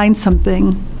able to find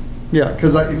something. Yeah,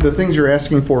 because the things you're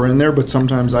asking for are in there, but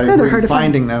sometimes I Yeah, they're agree, hard to find.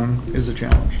 finding them is a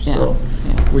challenge. Yeah, So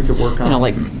we could work on.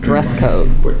 like dress code.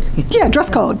 Quick. Yeah,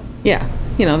 dress code. Yeah,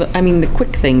 the quick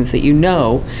things that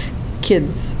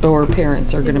kids or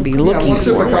parents are going to be looking Yeah, once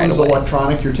it for right becomes away.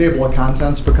 electronic, your table of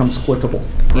contents becomes clickable,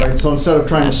 right? So instead of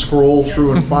trying to scroll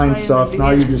through and find stuff,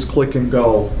 now you just click and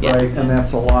go, Yeah. right? And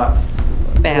that's a lot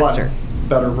Faster.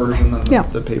 better version than Yeah.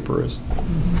 the paper is.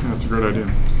 That's a great idea.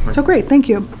 So great, thank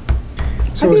you.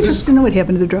 So I'd be is interested to know what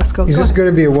happened to the dress code. Is Go this ahead. going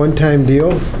to be a one-time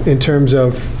deal in terms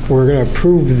of we're going to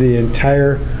approve the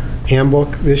entire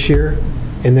handbook this year,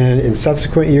 and then in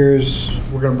subsequent years?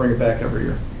 We're gonna bring it back every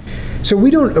year. So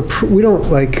we don't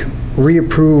like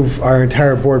reapprove our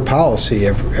entire board policy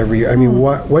every year. I mean,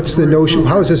 what's the notion?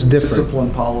 How is this different? Discipline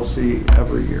policy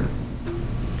every year.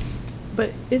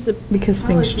 But is it? Because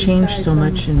things change so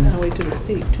much and- Kind of way to the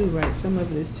state too, right? Some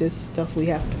of it is just stuff we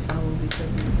have to follow because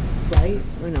it's right,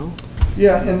 or no?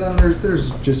 Yeah, and then there's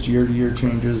just year-to-year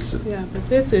changes. Yeah, but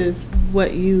this is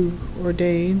what you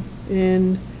ordain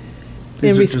in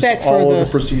These are just respect for all of the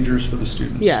the, procedures for the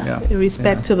students. yeah, in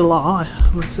respect to the law,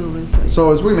 I'm assuming. So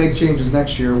as we make changes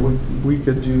next year, we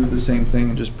could do the same thing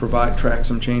and just track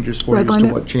some changes for you as Redline to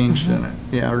it. what changed in it.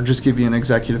 Yeah, or just give you an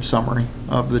executive summary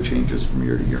of the changes from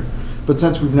year to year. But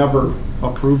since we've never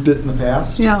approved it in the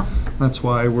past, Yeah, that's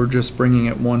why we're just bringing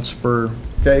it once for,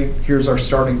 okay, here's our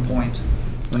starting point,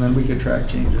 and then we could track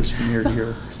changes from year to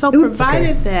year. So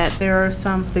provided that there are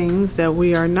some things that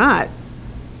we are not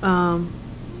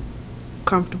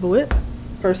comfortable with,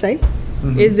 per se,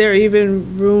 is there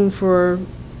even room for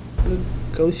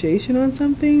negotiation on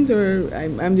some things, or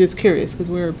I'm just curious, because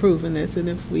we're approving this, and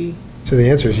if we... So the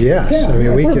answer is yes. I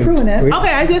mean, we we're can. approving it. we-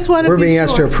 Okay, I just want to be We're sure. being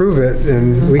asked to approve it,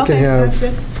 and we can Okay, I have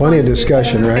just plenty of wanted to get that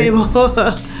discussion, on the right?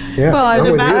 table. Yeah, Well, I'm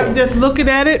with I'm you. just looking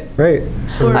at it. Right.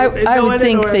 or I knowing would it,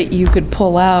 think or- that you could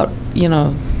pull out,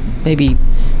 maybe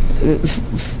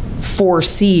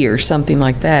 4C or something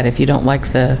like that if you don't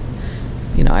like the,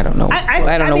 I don't know.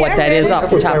 I don't know what that is off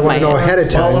the top I of my want to know head. ahead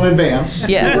of Well in time. advance.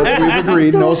 Yes. We've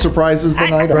agreed, no surprises the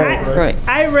night of. Right.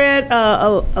 I read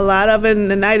a lot of it,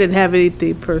 and I didn't have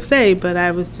anything per se, but I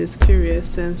was just curious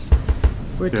since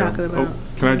we're Yeah. talking about. Oh,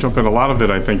 can I jump in? A lot of it,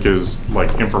 I think, is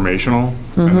like informational,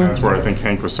 and that's where I think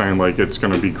Hank was saying, like, it's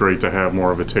going to be great to have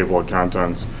more of a table of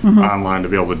contents online to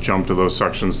be able to jump to those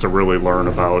sections to really learn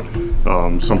about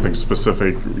something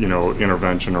specific,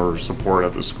 intervention or support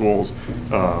at the schools.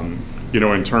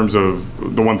 In terms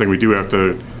of, the one thing we do have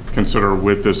to consider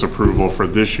with this approval for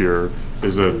this year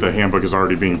is that the handbook is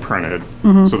already being printed.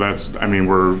 So that's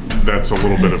a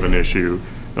little bit of an issue.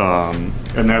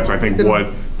 And that's, I think,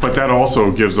 but that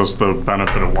also gives us the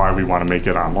benefit of why we want to make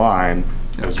it online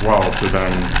as well, to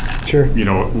then, Sure.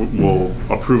 we'll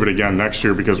approve it again next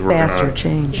year because we're Faster gonna,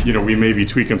 change. we may be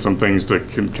tweaking some things to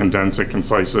condense it,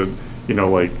 concise it,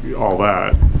 like all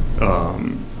that. So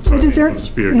But is there- it'll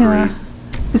just be a yeah. great.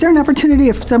 is there an opportunity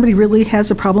if somebody really has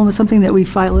a problem with something that we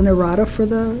file an errata for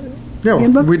the Yeah,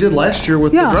 handbook? we did last year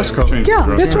with the Yeah. dress code. Change the Yeah,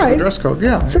 dress that's code. The right. dress code,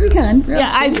 yeah. So we can.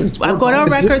 Yeah, absolutely. It's I'm board going on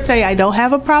policy. record say I don't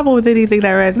have a problem with anything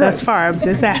that I read thus far. I'm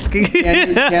just asking.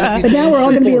 But now we're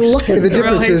all going to be looking. The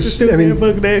difference is, I mean,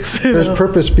 there's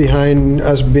purpose behind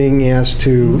us being asked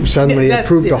to suddenly Yeah, that's-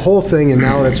 approve the yeah. whole thing, and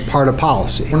now it's part of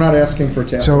policy. We're not asking for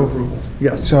tacit So- approval.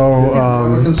 Yes. So, If you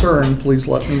have a concern, please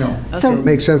let me know. So It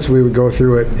makes sense we would go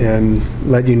through it and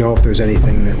let you know if there's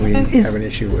anything that we is, have an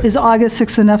issue with. is August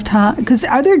 6th enough time? Because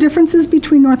are there differences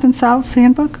between North and South's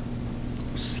handbook?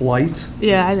 Slight,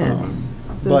 Yeah, I didn't.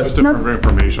 but Just different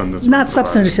information that's. Not been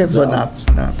provided. substantive, but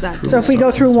though. not true. So if we go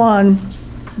through one,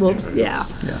 well, yeah.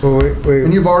 Well, wait,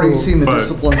 And you've already seen the But-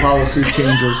 discipline policy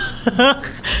changes.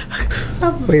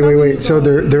 wait. So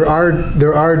there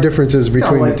are differences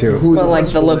between the two. Who Well, like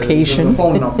the principal is, and location. the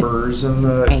phone numbers and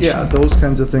those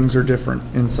kinds of things are different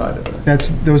inside of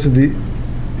it.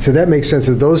 So that makes sense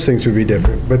that those things would be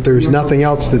different, but there's nothing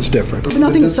else that's different. But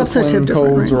nothing The substantive discipline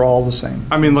different, codes right? are all the same.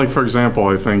 I mean, like, for example,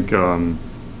 I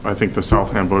think the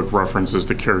South Handbook references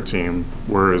the care team,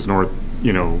 whereas North,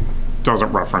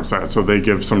 doesn't reference that. So they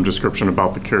give some description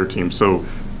about the care team. So,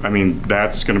 I mean,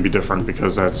 that's going to be different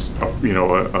because that's,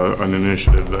 an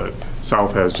initiative that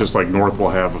South has, just like North will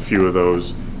have a few of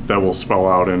those that will spell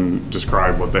out and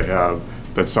describe what they have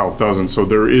that South doesn't. So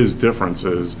there is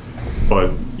differences,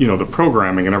 but, the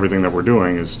programming and everything that we're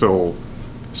doing is still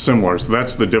similar. So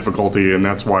that's the difficulty, and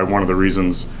that's why one of the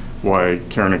reasons why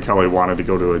Karen and Kelly wanted to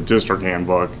go to a district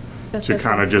handbook to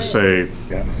kind of just say,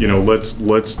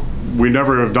 let's, we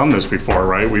never have done this before,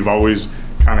 right? We've always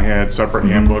kind of had separate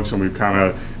handbooks, and we've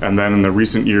and then in the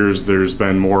recent years, there's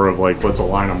been more of like, let's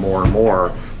align them more and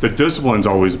more. The discipline's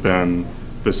always been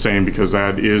the same because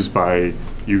that is by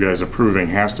you guys approving,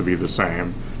 has to be the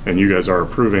same, and you guys are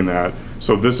approving that.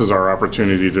 So this is our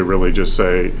opportunity to really just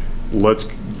say, let's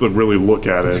really look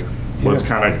at it. Let's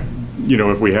kind of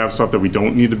if we have stuff that we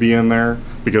don't need to be in there,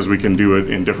 because we can do it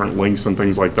in different links and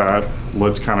things like that,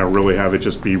 let's kind of really have it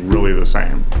just be really the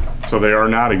same. So they are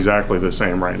not exactly the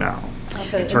same right now,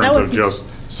 in terms of just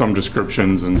some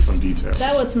descriptions and some details.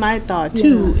 That was my thought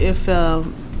too, if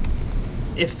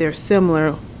they're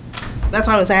similar. That's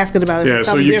why I was asking about it. Yeah,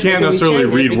 so you can't necessarily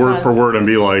read word for word and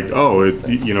be like, oh,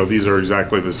 these are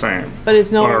exactly the same. But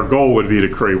it's no. But our goal would be to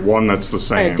create one that's the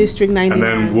same. Right, District 99. And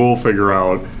then we'll figure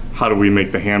out how do we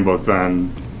make the handbook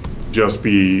then just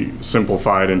be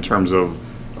simplified in terms of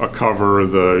a cover,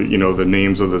 the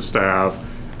names of the staff,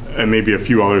 and maybe a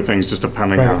few other things, just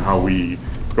depending on how we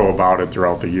go about it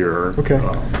throughout the year. Okay.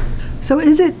 So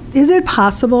is it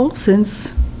possible,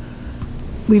 since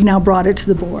we've now brought it to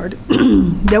the board,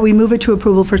 that we move it to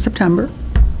approval for September?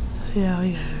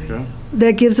 Yeah.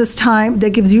 That gives us time, that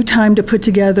gives you time to put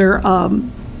together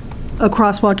a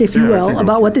crosswalk, if you will,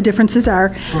 about what the differences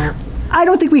are. I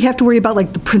don't think we have to worry about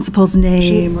like the principal's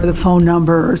name or the phone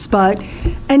numbers, but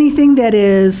anything that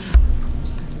is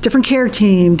different care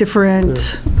team,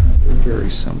 different. They're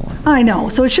very similar. I know,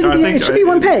 so it shouldn't be, it should be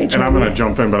one page. And I'm going to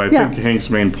jump in, but I think Hank's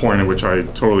main point, which I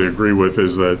totally agree with,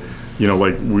 is that,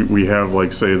 like we have,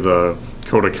 like, say, the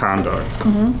code of conduct,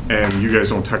 and you guys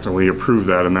don't technically approve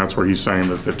that, and that's where he's saying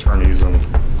that the attorneys and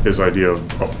his idea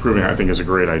of approving, I think, is a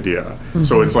great idea.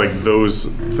 So it's like those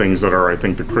things that are, I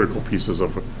think, the critical pieces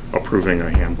of approving a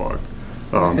handbook.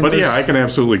 But yeah, I can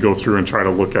absolutely go through and try to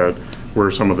look at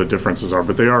where some of the differences are,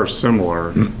 but they are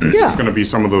similar. There's just going to be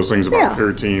some of those things about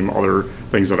care team, other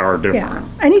things that are different.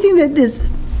 Anything that is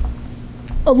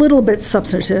a little bit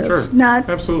substantive. Sure. Not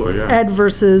absolutely, yeah. Ed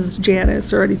versus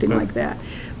Janice or anything like that.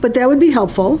 But that would be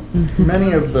helpful.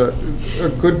 Many of a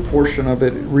good portion of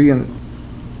it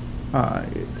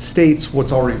states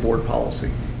what's already board policy,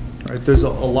 right? There's a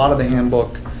lot of the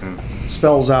handbook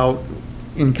spells out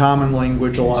in common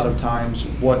language a lot of times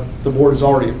what the board has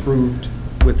already approved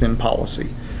within policy.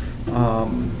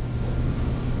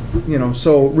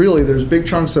 So really there's big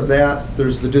chunks of that,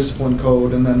 there's the discipline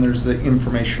code, and then there's the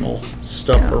informational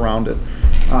stuff around it.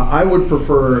 I would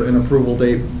prefer an approval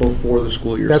date before the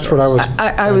school year starts. That's what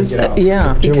I was.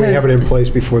 Yeah. Can we have it in place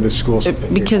before the school?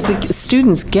 Because the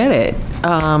students get it,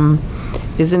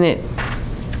 isn't it?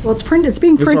 Well, it's printed. It's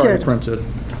being printed. It's already printed.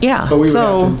 Yeah. So we would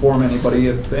have to inform anybody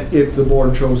if the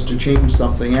board chose to change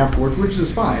something afterwards, which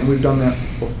is fine. We've done that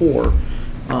before.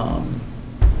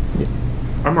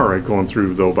 I'm all right going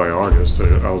through, though, by August.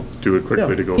 I'll do it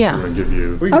quickly to go through and give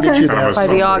you. We can get you that by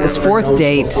the August 4th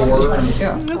date.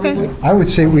 I would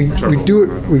say we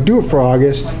do it for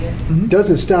August.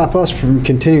 Doesn't stop us from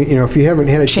continuing, if you haven't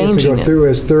had a chance to go through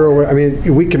as thorough, I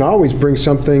mean, we can always bring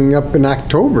something up in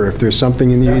October if there's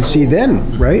something you see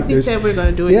then, right? He said we're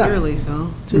going to do it yearly, so.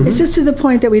 It's just to the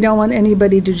point that we don't want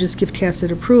anybody to just give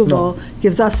tacit approval.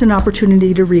 Gives us an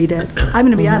opportunity to read it. I'm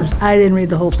going to be honest, I didn't read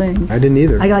the whole thing. I didn't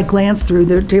either. I glanced through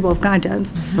the table of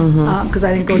contents because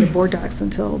I didn't go to board docs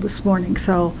until this morning.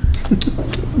 So,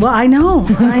 well, I know. In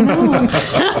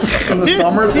the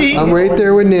summer, I'm right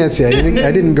there with Nancy. I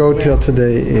didn't go till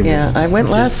today either. Yeah, I went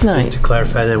last night. Just to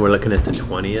clarify, then we're looking at the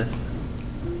 20th.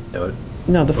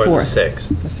 No, the 4th. Or the 6th.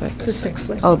 The 6th. The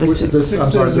 6th. Oh, the 6th.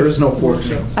 I'm sorry, there is no 4th.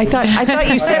 I thought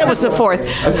you said it was the 4th.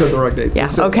 I said the right date. Yeah.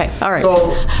 Okay. All right.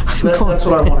 So that's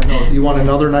what I want to know. Do you want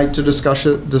another night to discuss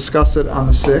it on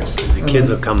the 6th? The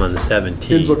kids will come on the 17th.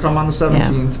 Kids will come on the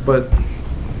 17th, but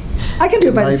I can do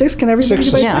it by the 6th. Can everybody do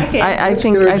it by the 6th? Yeah, I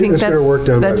think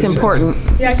that's important.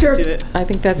 Yeah, sure. I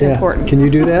think that's important. Can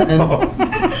you do that?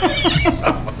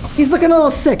 He's looking a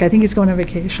little sick. I think he's going on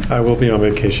vacation. I will be on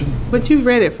vacation. But you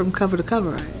read it from cover to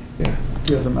cover, right? Yeah,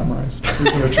 he hasn't memorized. He's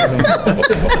going to try to.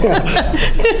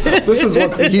 This is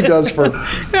what he does for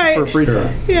free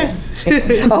time. Yes.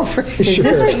 Is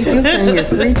this what you do in your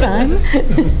free time?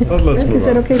 Let's move on. Is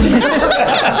that okay?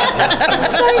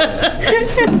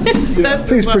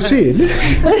 Please proceed.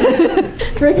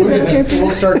 Rick, is that okay? We'll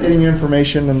start getting you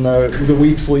information in the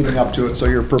weeks leading up to it, so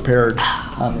you're prepared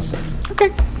on the 6th.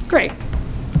 Okay, great.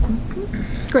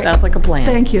 Great. Sounds like a plan.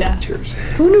 Thank you. Cheers.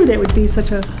 Who knew that would be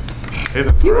such a... Hey,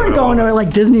 that's You weren't going to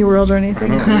like Disney World or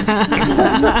anything.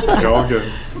 You're all good.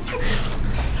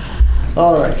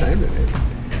 All right.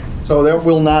 So that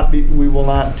will not be. We will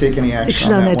not take any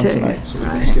action on that one tonight. So we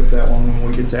can skip that one when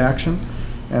we get to action,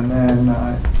 and then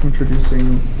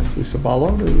introducing Ms. Lisa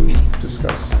Ballo to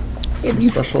discuss some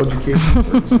special education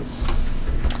services.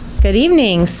 Good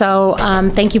evening. So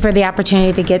thank you for the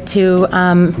opportunity to get to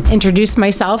introduce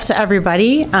myself to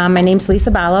everybody. My name's Lisa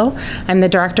Ballo. I'm the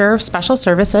Director of Special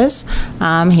Services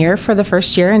here for the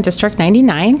first year in District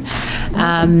 99.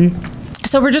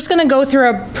 So we're just going to go through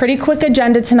a pretty quick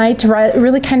agenda tonight to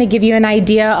really kind of give you an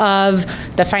idea of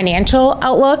the financial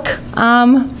outlook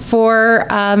for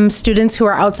students who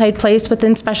are outside placed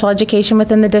within special education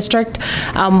within the district,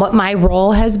 what my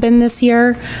role has been this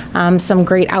year, some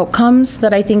great outcomes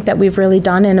that I think that we've really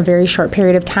done in a very short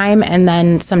period of time, and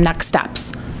then some next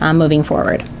steps moving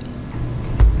forward.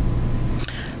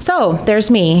 So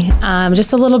there's me.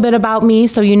 Just a little bit about me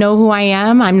so you know who I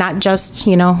am. I'm not just,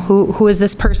 you know, who is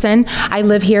this person. I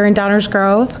live here in Downers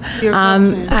Grove.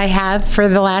 I have for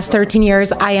the last 13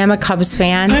 years. I am a Cubs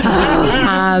fan.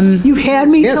 You had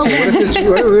me till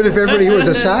what if everybody was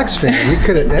a Sox fan? We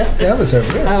could have, that was a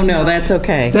risk. Oh, no, that's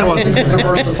okay. That wasn't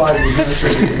Diversified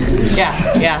administrative.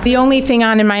 Yeah. The only thing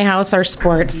on in my house are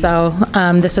sports. So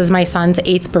this is my son's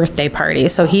 8th birthday party.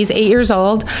 So he's 8 years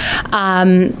old.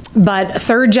 But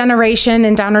third generation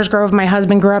in Downers Grove. My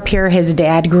husband grew up here. His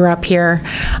dad grew up here.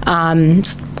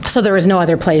 So there was no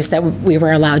other place that we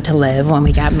were allowed to live when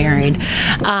we got married.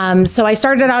 So I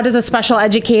started out as a special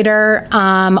educator,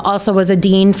 also was a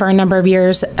dean for a number of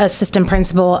years, assistant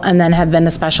principal, and then have been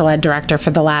a special ed director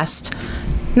for the last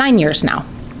 9 years now.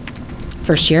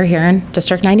 First year here in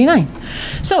District 99.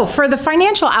 So for the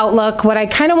financial outlook, what I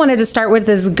kind of wanted to start with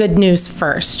is good news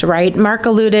first, right? Mark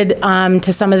alluded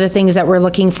to some of the things that we're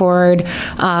looking forward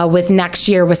with next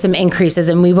year with some increases,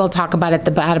 and we will talk about at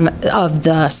the bottom of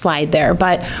the slide there.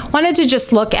 But wanted to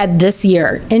just look at this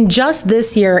year. In just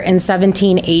this year in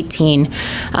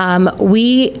 17-18,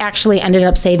 we actually ended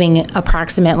up saving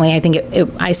approximately, I think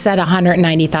I said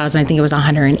 190,000, I think it was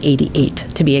 188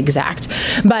 to be exact.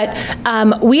 But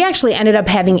we actually ended up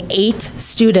having 8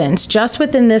 students just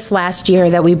within this last year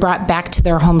that we brought back to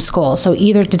their home school. So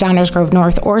either to Downers Grove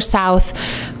North or South.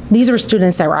 These were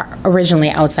students that were originally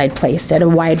outside placed at a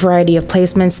wide variety of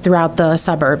placements throughout the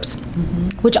suburbs,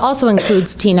 which also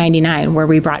includes T99, where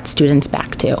we brought students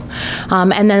back to.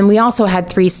 And then we also had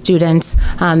 3 students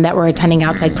that were attending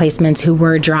outside placements who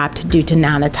were dropped due to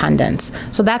non-attendance.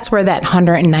 So that's where that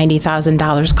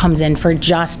 $190,000 comes in for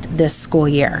just this school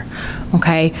year,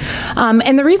 okay?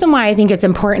 And the reason why I think it's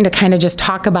important to kind of just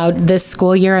talk about this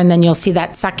school year, and then you'll see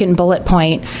that second bullet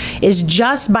point, is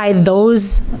just by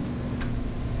those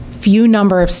few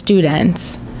number of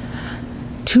students,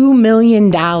 $2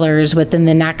 million within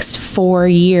the next 4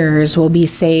 years will be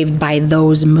saved by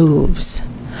those moves.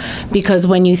 Because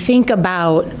when you think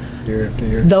about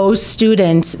those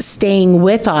students staying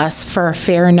with us for a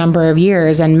fair number of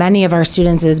years, and many of our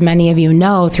students, as many of you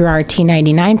know, through our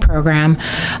T99 program,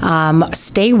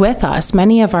 stay with us.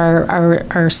 Many of our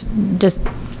just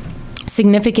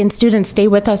significant students stay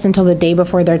with us until the day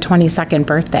before their 22nd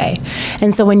birthday.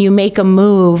 And so when you make a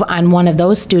move on one of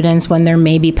those students when they're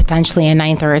maybe potentially a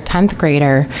 9th or a 10th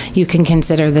grader, you can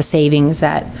consider the savings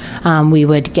that we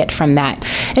would get from that.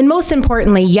 And most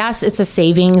importantly, yes, it's a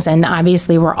savings, and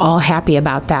obviously we're all happy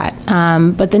about that.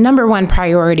 But the number one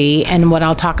priority, and what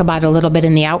I'll talk about a little bit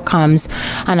in the outcomes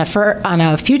on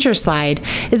a future slide,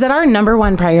 is that our number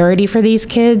one priority for these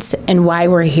kids, and why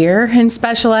we're here in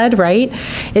special ed, right,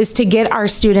 is to get our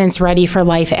students ready for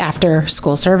life after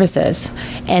school services.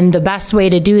 And the best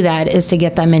way to do that is to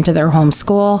get them into their home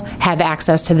school, have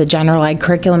access to the general ed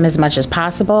curriculum as much as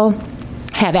possible,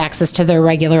 have access to their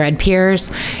regular ed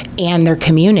peers and their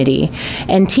community.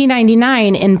 And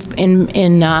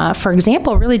T99, for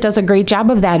example, really does a great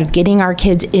job of that, of getting our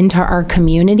kids into our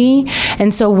community.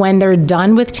 And so when they're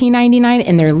done with T99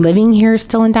 and they're living here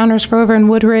still in Downers Grove and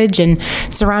Woodridge and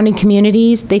surrounding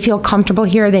communities, they feel comfortable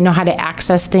here, they know how to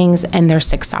access things, and they're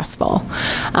successful.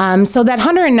 So that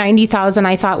 190,000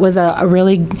 I thought was a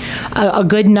really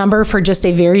good number for just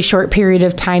a very short period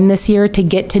of time this year to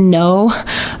get to know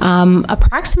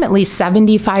approximately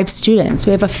 75 students.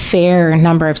 We have a fair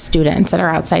number of students that are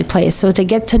outside place. So to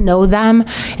get to know them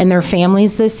and their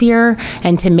families this year,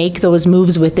 and to make those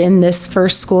moves within this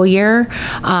first school year,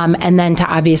 and then to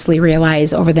obviously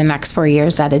realize over the next 4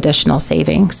 years that additional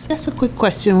savings. Just a quick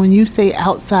question. When you say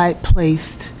outside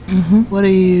placed, what are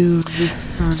you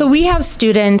referring? So we have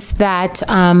students that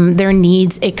their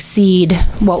needs exceed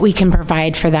what we can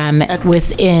provide for them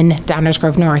within Downers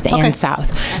Grove North and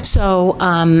South. So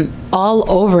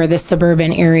all over the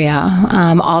suburban area,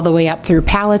 all the way up through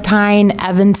Palatine,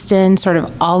 Evanston, sort of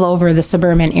all over the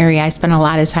suburban area. I spend a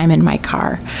lot of time in my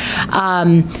car.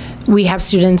 We have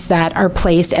students that are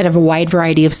placed at a wide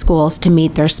variety of schools to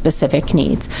meet their specific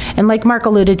needs. And like Mark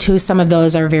alluded to, some of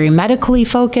those are very medically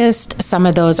focused, some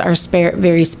of those are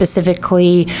very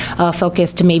specifically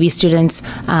focused to maybe students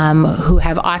who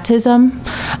have autism.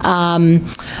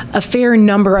 A fair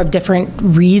number of different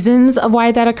reasons of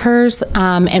why that occurs,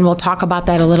 and we'll talk about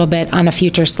that a little bit on a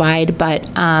future slide, but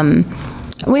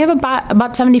We have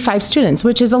about 75 students,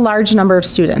 which is a large number of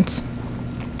students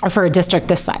for a district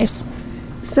this size.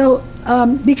 So,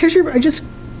 because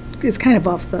it's kind of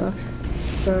off the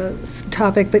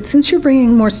topic, but since you're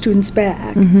bringing more students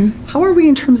back, how are we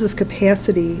in terms of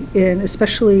capacity,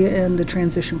 especially in the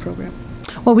transition program?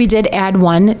 Well, we did add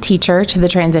one teacher to the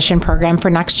transition program for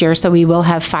next year, so we will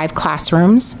have 5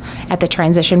 classrooms at the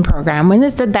transition program. And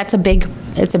it's a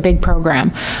big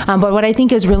program. But what I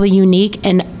think is really unique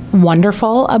and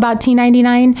wonderful about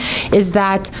T99 is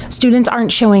that students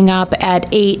aren't showing up at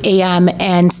 8 a.m.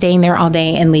 and staying there all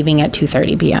day and leaving at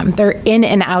 2:30 p.m. They're in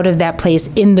and out of that place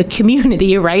in the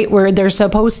community, right, where they're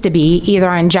supposed to be, either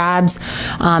on jobs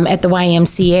at the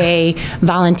YMCA,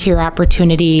 volunteer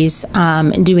opportunities,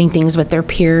 and doing things with their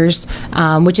peers,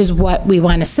 which is what we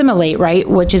want to simulate, right,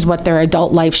 which is what their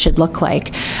adult life should look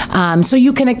like. So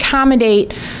you can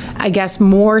accommodate, I guess,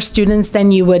 more students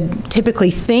than you would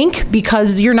typically think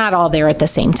because you're not all there at the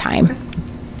same time.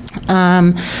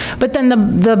 But then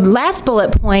the last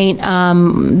bullet point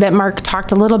that Mark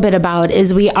talked a little bit about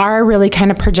is we are really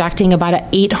kind of projecting about an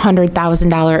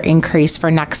 $800,000 increase for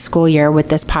next school year with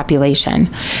this population.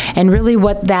 And really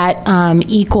what that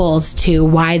equals to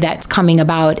why that's coming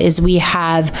about is we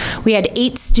had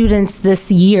 8 students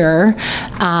this year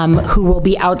who will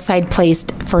be outside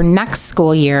placed for next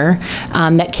school year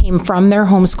that came from their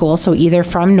home school, so either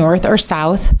from north or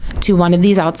south to one of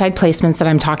these outside placements that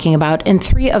I'm talking about, and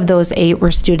 3 of those 8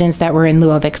 were students that were in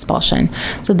lieu of expulsion.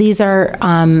 So these are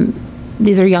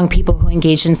young people who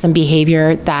engaged in some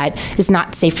behavior that is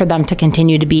not safe for them to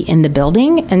continue to be in the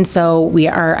building, and so we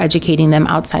are educating them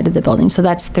outside of the building. So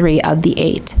that's 3 of the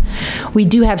 8. We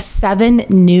do have 7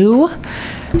 new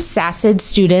SACID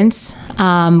students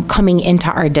coming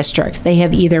into our district. They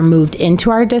have either moved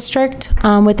into our district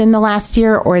within the last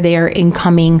year, or they are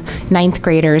incoming 9th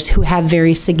graders who have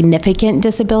very significant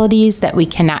disabilities that we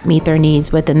cannot meet their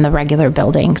needs within the regular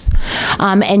buildings.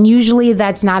 And usually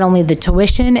that's not only the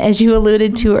tuition, as you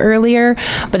alluded to earlier,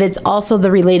 but it's also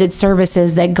the related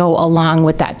services that go along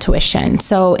with that tuition.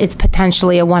 So it's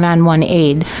potentially a one-on-one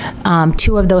aid.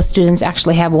 2 of those students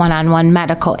actually have one-on-one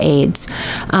medical aids.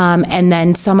 And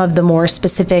then some of the more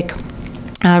specific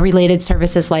related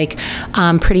services like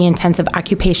pretty intensive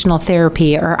occupational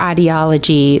therapy or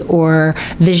audiology or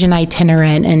vision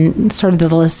itinerant, and sort of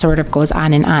the list sort of goes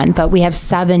on and on. But we have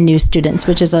 7 new students,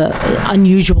 which is an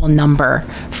unusual number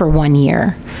for 1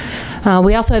 year.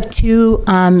 We also have 2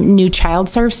 new child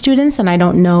serve students, and I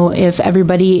don't know if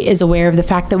everybody is aware of the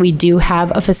fact that we do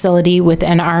have a facility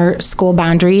within our school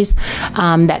boundaries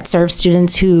that serves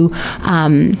students who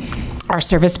are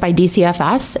serviced by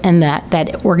DCFS, and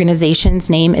that organization's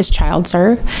name is Child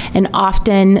Serve. And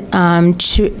often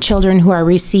children who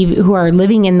are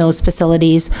living in those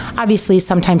facilities obviously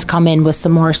sometimes come in with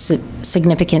some more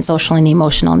significant social and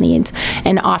emotional needs,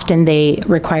 and often they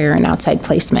require an outside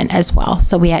placement as well.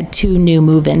 So we had 2 new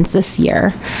move-ins this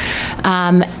year.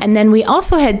 And then we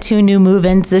also had 2 new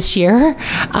move-ins this year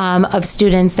of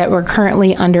students that were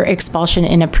currently under expulsion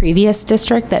in a previous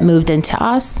district that moved into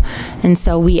us. And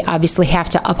so we obviously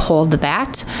have to uphold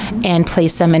that and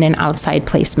place them in an outside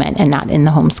placement and not in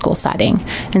the homeschool setting.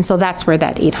 And so that's where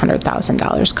that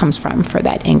 $800,000 comes from for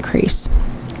that increase.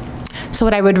 So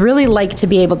what I would really like to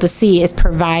be able to see is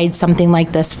provide something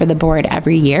like this for the board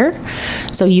every year.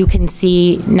 So you can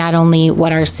see not only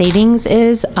what our savings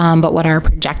is, but what our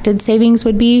projected savings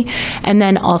would be. And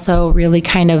then also really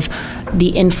kind of the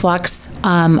influx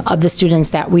of the students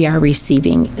that we are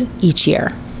receiving each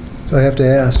year. So I have to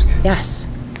ask. Yes.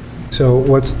 So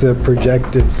what's the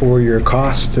projected 4-year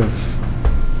cost of?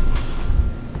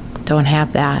 Don't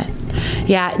have that.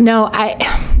 Yeah, no,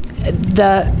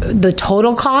 the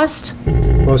total cost?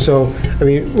 Well, so, I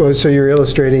mean, so you're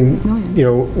illustrating,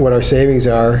 what our savings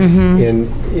are, and,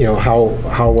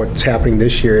 how what's happening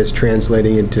this year is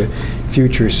translating into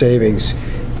future savings.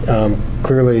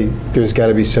 Clearly, there's got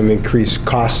to be some increased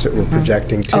costs that we're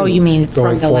projecting too. Oh, you mean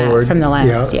going from the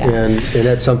last, yeah. And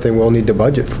that's something we'll need to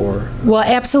budget for. Well,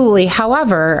 absolutely.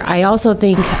 However, I also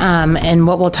think, and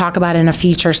what we'll talk about in a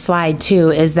future slide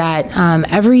too, is that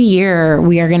every year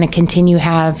we are going to continue to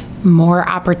have more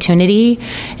opportunity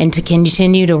and to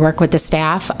continue to work with the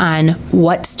staff on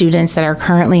what students that are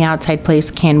currently outside place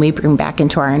can we bring back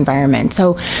into our environment.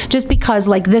 So just because,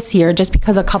 like this year, just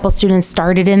because a couple students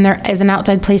started in there as an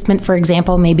outside placement, for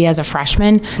example, maybe as a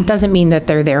freshman, doesn't mean that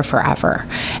they're there forever.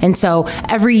 And so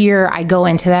every year I go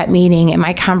into that meeting and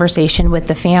my conversation with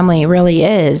the family really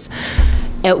is,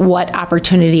 at what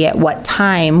opportunity, at what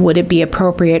time would it be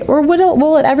appropriate, or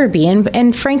will it ever be?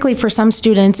 And frankly, for some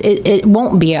students, it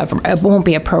won't be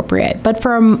appropriate. But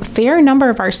for a fair number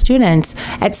of our students,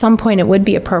 at some point it would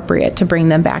be appropriate to bring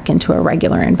them back into a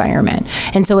regular environment.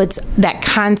 And so it's that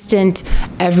constant,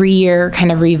 every year,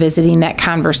 kind of revisiting that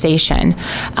conversation.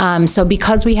 So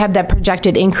because we have that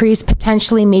projected increase,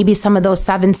 potentially maybe some of those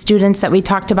 7 students that we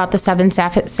talked about, the 7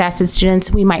 SACID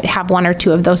students, we might have 1 or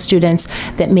 2 of those students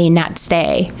that may not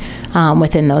stay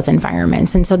within those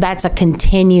environments. And so that's a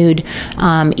continued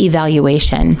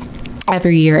evaluation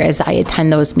every year as I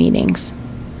attend those meetings.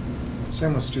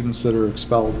 Same with students that are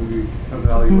expelled. We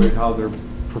evaluate how their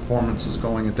performance is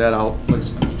going at that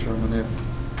outplacement, determine if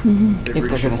they've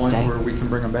reached a point where we can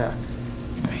bring them back.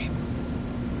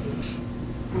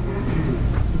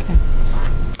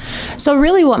 So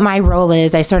really what my role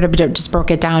is, I sort of just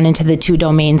broke it down into the 2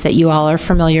 domains that you all are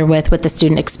familiar with the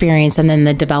student experience and then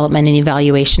the development and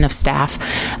evaluation of staff.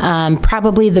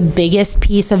 Probably the biggest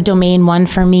piece of domain 1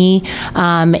 for me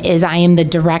is I am the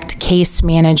direct case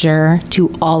manager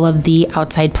to all of the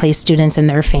outside place students and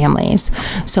their families.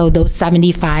 So those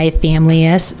 75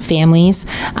 families,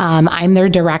 I'm their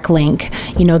direct link.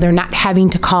 You know, they're not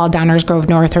having to call Downers Grove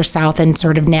North or South and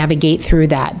sort of navigate through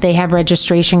that. They have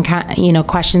registration,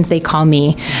 questions. They call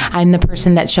me. I'm the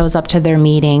person that shows up to their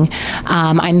meeting.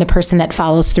 I'm the person that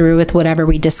follows through with whatever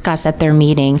we discuss at their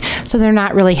meeting. So they're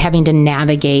not really having to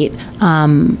navigate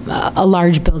a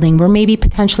large building where maybe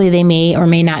potentially they may or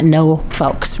may not know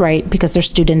folks, right? Because their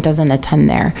student doesn't attend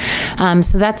there.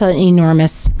 So that's an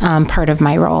enormous part of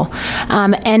my role.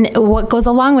 And what goes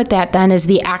along with that then is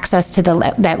the access to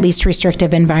that least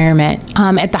restrictive environment.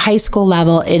 At the high school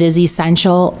level, it is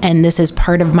essential, and this is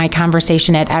part of my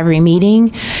conversation at every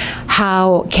meeting.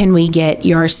 How can we get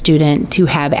your student to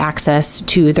have access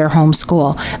to their home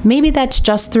school? Maybe that's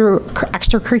just through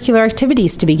extracurricular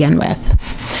activities to begin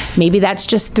with. Maybe that's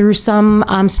just through some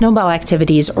snowball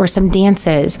activities or some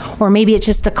dances, or maybe it's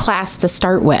just a class to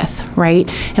start with, right?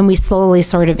 And we slowly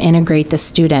sort of integrate the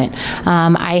student.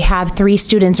 I have 3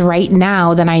 students right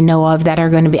now that I know of that are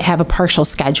going to have a partial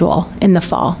schedule in the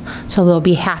fall. So they'll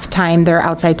be half-time their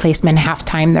outside placement,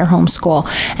 half-time their home school,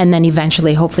 and then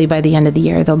eventually, hopefully by the end of the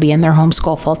year, they'll be in their home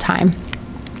school full-time.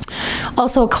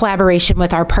 Also, collaboration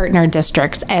with our partner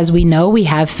districts. As we know, we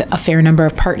have a fair number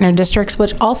of partner districts,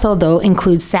 which also, though,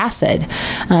 includes SACID.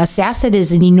 SACID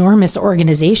is an enormous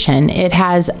organization. It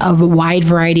has a wide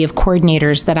variety of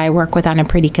coordinators that I work with on a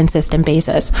pretty consistent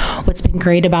basis. What's been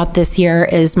great about this year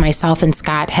is myself and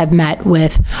Scott have met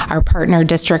with our partner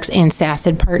districts and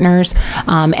SACID partners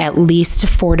at least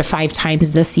 4 to 5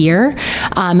 times this year.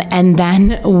 And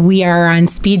then we are on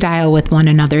speed dial with one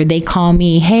another. They call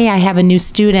me, hey, I have a new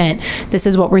student. This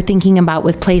is what we're thinking about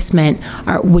with placement.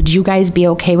 Would you guys be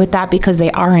okay with that? Because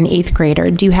they are an 8th grader.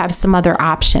 Do you have some other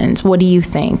options? What do you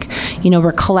think? You know,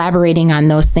 we're collaborating on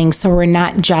those things. So we're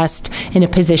not just in a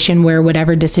position where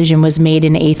whatever decision was made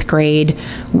in 8th grade,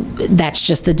 that's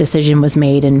just the decision was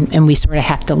made and we sort of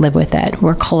have to live with it.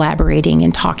 We're collaborating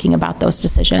and talking about those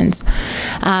decisions.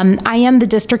 I am the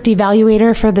district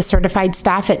evaluator for the certified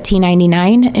staff at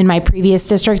T99. In my previous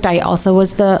district, I also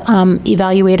was the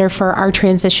evaluator for our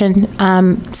transition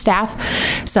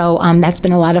staff. So that's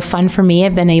been a lot of fun for me.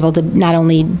 I've been able to not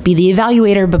only be the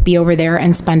evaluator, but be over there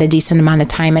and spend a decent amount of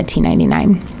time at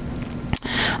T99.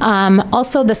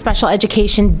 Also, the special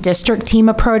education district team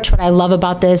approach. What I love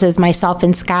about this is myself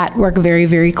and Scott work very,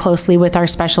 very closely with our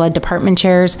special ed department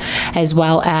chairs, as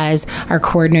well as our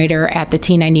coordinator at the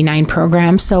T99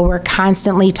 program. So we're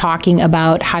constantly talking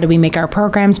about how do we make our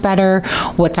programs better?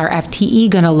 What's our FTE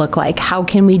going to look like? How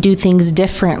can we do things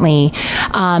differently?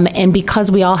 And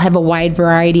because we all have a wide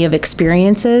variety of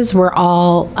experiences, we're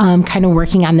all kind of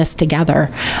working on this together.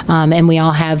 And we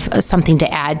all have something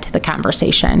to add to the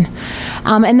conversation.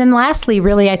 And then lastly,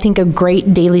 really, I think a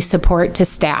great daily support to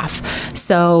staff.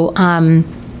 So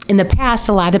in the past,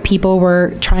 a lot of people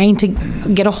were trying to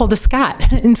get a hold of Scott,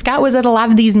 and Scott was at a lot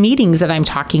of these meetings that I'm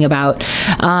talking about.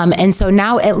 And so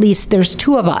now at least there's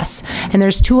 2 of us, and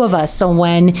there's 2 of us. So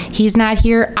when he's not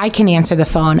here, I can answer the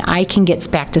phone, I can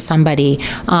get back to somebody,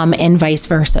 and vice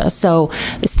versa. So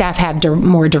staff have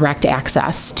more direct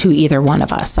access to either one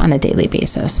of us on a daily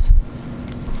basis.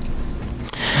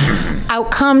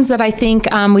 outcomes that I think,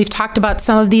 we've talked about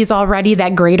some of these already,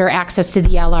 that greater access to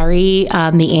the LRE,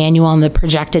 the annual and the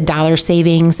projected dollar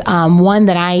savings. One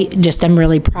that I just am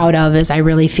really proud of is I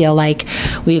really feel like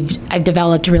I've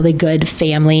developed really good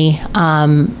family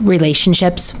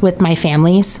relationships with my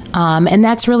families, and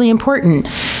that's really important.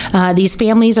 These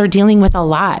families are dealing with a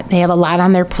lot. They have a lot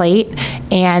on their plate,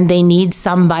 and they need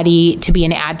somebody to be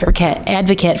an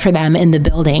advocate for them in the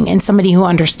building, and somebody who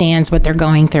understands what they're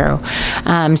going through.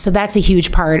 So that's a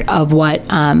huge part of what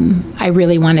I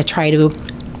really want to try to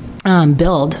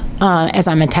build as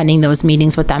I'm attending those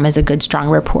meetings with them, is a good, strong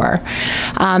rapport.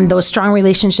 Those strong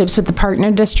relationships with the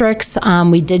partner districts.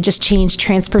 We did just change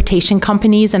transportation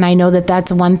companies, and I know that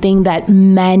that's one thing that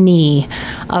many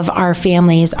of our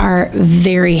families are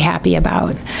very happy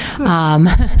about.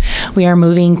 We are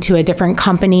moving to a different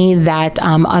company that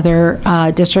other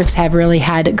districts have really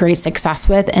had great success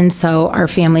with, and so our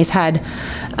families had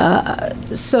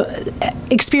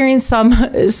experienced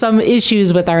some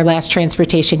issues with our last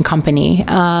transportation company.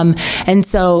 And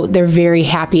so they're very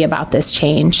happy about this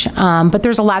change. But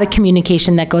there's a lot of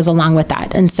communication that goes along with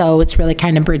that. And so it's really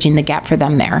kind of bridging the gap for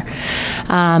them there.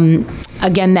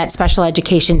 Again, that special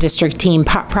education district team,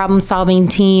 problem-solving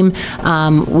team,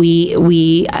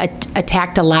 we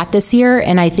attacked a lot this year,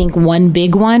 and I think one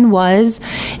big one was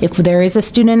if there is a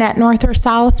student at North or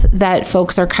South that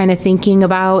folks are kind of thinking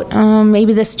about,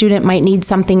 maybe this student might need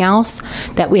something else,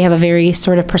 that we have a very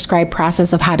sort of prescribed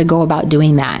process of how to go about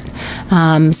doing that.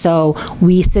 So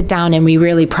we sit down and we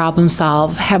really problem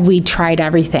solve. Have we tried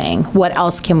everything? What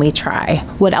else can we try?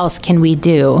 What else can we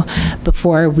do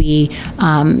before we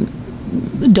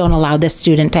don't allow this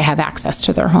student to have access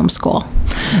to their home school?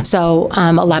 So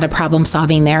a lot of problem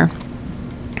solving there.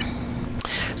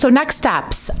 So next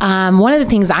steps. One of the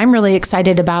things I'm really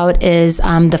excited about is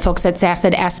the folks at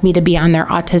SASD asked me to be on their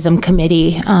autism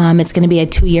committee. It's going to be a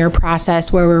 2-year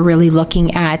process where we're really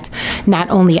looking at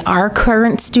not only our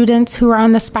current students who are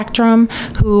on the spectrum,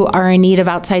 who are in need of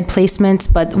outside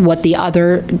placements, but what the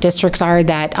other districts are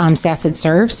that SASD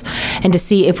serves, and to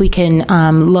see if we can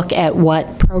look at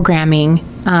what programming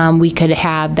we could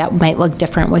have that might look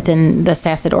different within the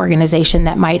SASD organization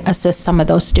that might assist some of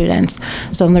those students.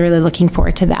 So I'm really looking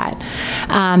forward to that.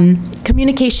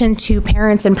 Communication to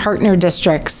parents and partner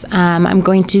districts. I'm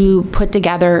going to put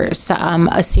together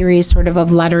a series sort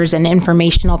of letters and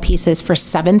informational pieces for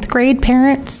 7th grade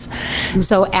parents.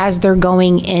 So as they're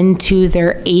going into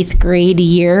their 8th grade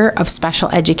year of special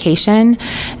education,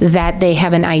 that they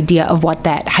have an idea of what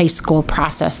that high school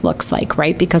process looks like,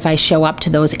 right? Because I show up to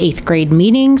those 8th grade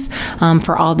meetings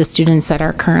for all the students that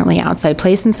are currently outside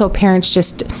place, and so parents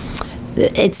just,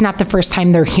 it's not the first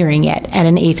time they're hearing it at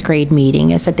an 8th grade meeting,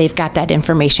 is that they've got that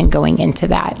information going into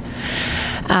that.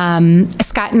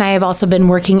 Scott and I have also been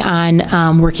working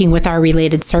on working with our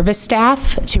related service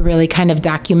staff to really kind of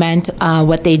document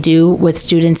what they do with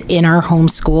students in our home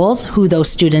schools, who those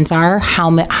students are, how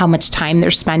much time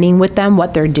they're spending with them,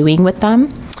 what they're doing with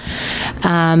them.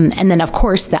 And then, of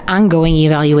course, the ongoing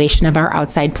evaluation of our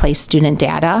outside place student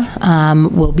data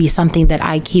will be something that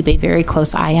I keep a very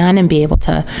close eye on and be able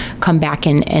to come back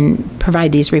and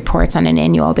provide these reports on an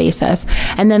annual basis.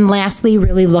 And then lastly,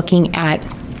 really looking at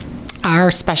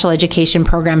our special education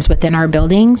programs within our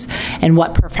buildings and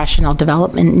what professional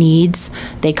development needs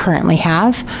they currently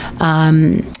have.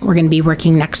 We're going to be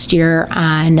working next year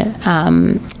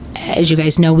on as you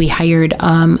guys know, we hired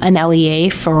an LEA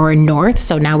for North,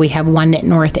 so now we have one at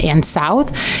North and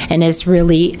South, and it's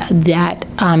really that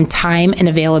time and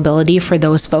availability for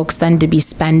those folks then to be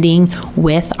spending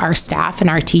with our staff and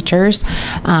our teachers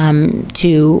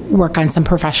to work on some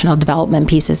professional development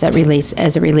pieces that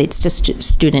as it relates to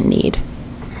student need.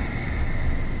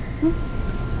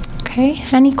 Okay,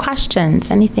 any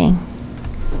questions, anything?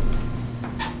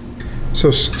 So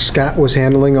Scott was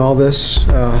handling all this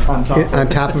on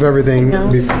top of everything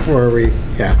before we,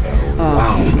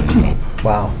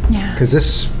 wow. Yeah. Because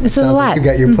this is sounds a lot. Like you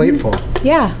got your plate full.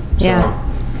 Yeah, So-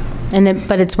 yeah.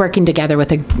 But it's working together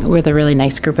with a really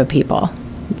nice group of people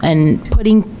and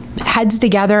putting heads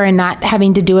together and not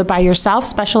having to do it by yourself.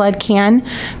 Special ed can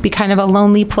be kind of a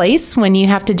lonely place when you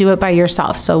have to do it by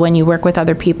yourself. So when you work with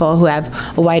other people who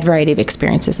have a wide variety of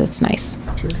experiences, it's nice.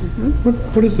 Sure.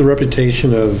 What is the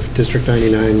reputation of District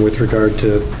 99 with regard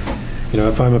to,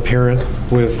 if I'm a parent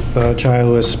with a child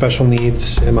who has special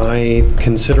needs, am I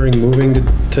considering moving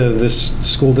to this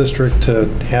school district to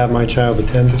have my child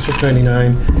attend District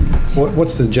 99?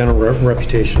 What's the general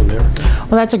reputation there?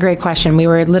 Well, that's a great question. We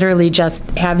were literally just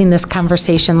having this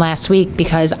conversation last week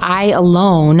because I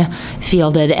alone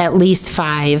fielded at least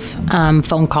 5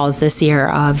 phone calls this year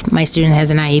of my student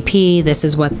has an IEP, this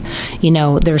is what,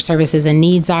 their services and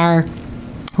needs are.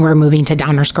 we're moving to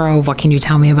Downers Grove. What can you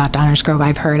tell me about Downers Grove?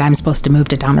 I've heard I'm supposed to move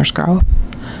to Downers Grove.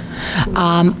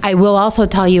 I will also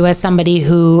tell you, as somebody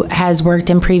who has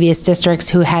worked in previous districts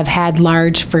who have had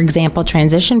large, for example,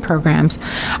 transition programs,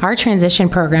 our transition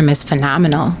program is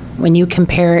phenomenal when you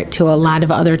compare it to a lot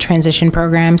of other transition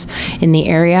programs in the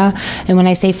area. And when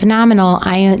I say phenomenal,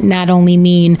 I not only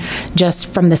mean just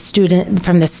from the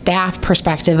staff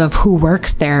perspective of who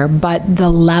works there, but the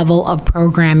level of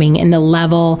programming and the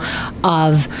level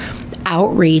of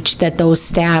outreach that those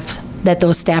staff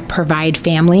provide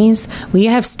families. We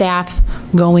have staff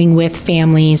going with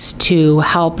families to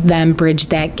help them bridge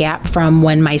that gap from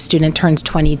when my student turns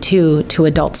 22 to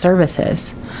adult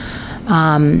services.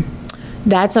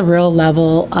 That's a real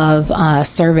level of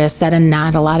service that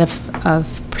not a lot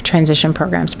of transition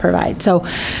programs provide. So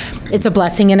it's a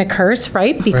blessing and a curse,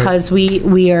 right? Because we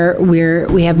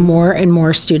have more and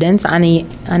more students on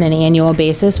an annual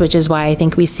basis, which is why I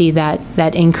think we see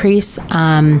that increase.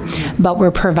 But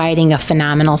we're providing a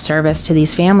phenomenal service to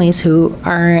these families who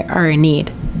are in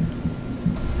need.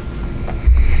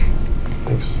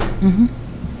 Thanks. Mm-hmm.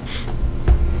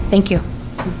 Thank you.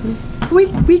 Mm-hmm.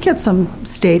 We get some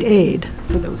state aid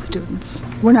for those students.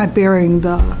 We're not bearing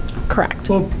the correct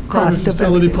cost of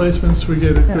facility everything. placements. We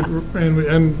get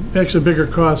and actually a bigger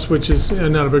cost, which is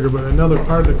not a bigger, but another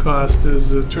part of the cost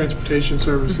is transportation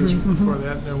services for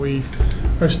that. And we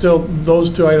are still, those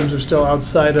two items are still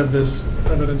outside of this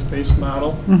evidence-based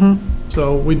model.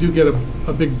 So we do get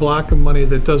a big block of money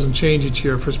that doesn't change each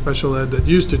year for special ed that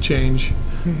used to change,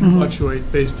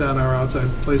 fluctuate based on our outside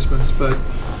placements, but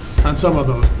on some of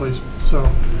those placements. So,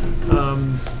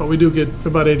 but we do get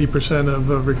about 80%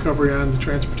 of recovery on the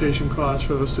transportation costs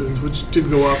for those students, which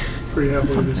did go up pretty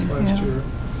heavily this last year.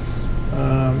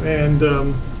 And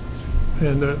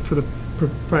for the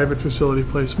private facility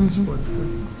placements,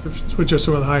 which are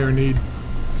some of the higher need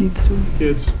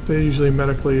kids, they usually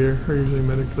medically are usually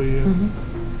medically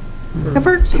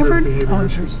severe behavior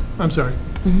issues. I'm sorry.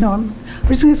 No, I'm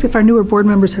just going to ask if our newer board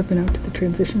members have been out to the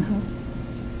transition house.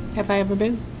 Have I ever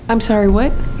been? I'm sorry,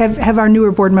 what? Have our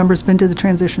newer board members been to the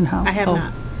transition house? I have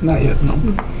not. Not yet, no.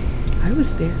 I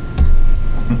was there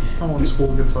When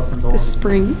school gets up and going. this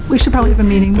spring. We should probably have a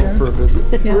meeting there. For a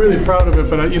visit. We're really proud of it,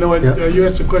 but you know what, you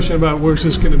asked a question about where's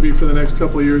this going to be for the next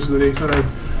couple of years with 800.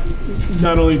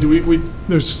 Not only do we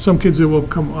there's some kids that will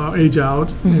age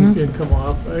out and come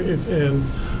off, and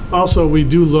also we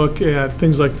do look at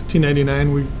things like the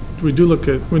T99. We do look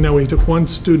at, now we took one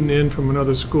student in from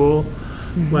another school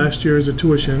last year as a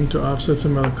tuition to offset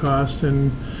some of the costs,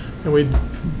 and we,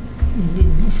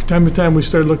 time to time, we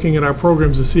started looking at our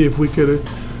programs to see if we could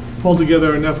pull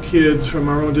together enough kids from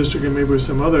our own district and maybe with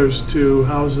some others to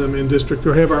house them in district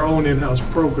or have our own in-house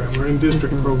program or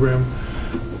in-district program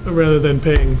rather than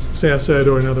paying SAS-Ed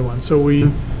or another one. So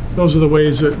those are the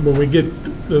ways that when we get,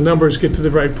 the numbers get to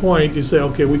the right point, you say,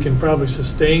 okay, we can probably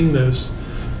sustain this,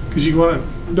 because you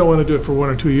don't want to do it for 1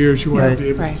 or 2 years. You want to be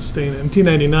able to sustain it. And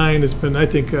T99 has been, I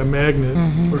think, a magnet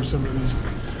for some of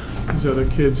these other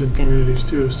kids and communities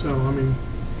too. So, I mean,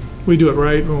 we do it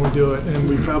right when we do it, and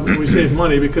we save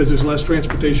money because there's less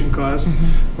transportation costs.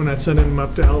 We're not sending them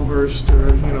up to Elmhurst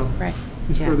or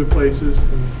these further places.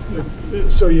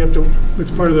 And so you have to.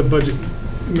 It's part of the budget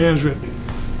management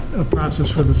process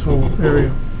for this whole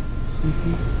area.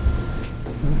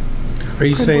 Are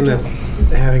you saying that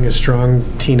having a strong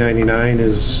T99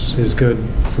 is good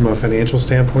from a financial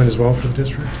standpoint as well for the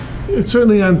district? It's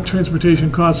certainly on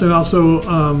transportation costs, and also,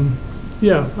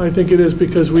 I think it is,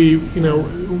 because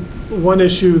one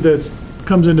issue that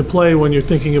comes into play when you're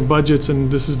thinking of budgets,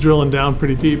 and this is drilling down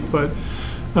pretty deep, but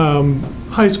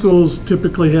high schools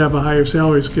typically have a higher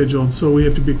salary schedule, and so we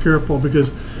have to be careful,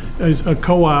 because as a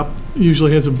co-op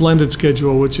usually has a blended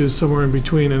schedule, which is somewhere in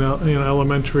between an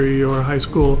elementary or a high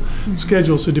school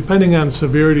schedule. So depending on the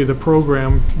severity of the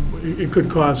program, it could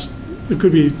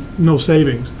be no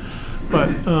savings. But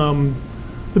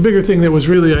the bigger thing that was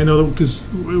really, I know, because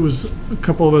it was a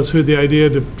couple of us who had the idea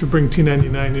to bring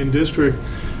T99 in district,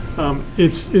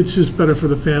 it's just better for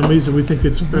the families, and we think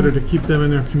it's better to keep them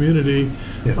in their community,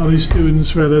 all these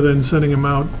students, rather than sending them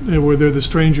out where they're the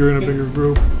stranger in a bigger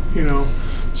group,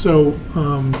 So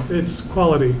it's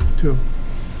quality too.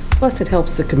 Plus, it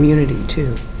helps the community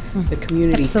too. The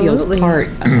community feels part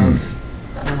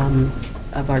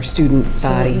of our student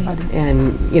body,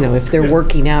 and if they're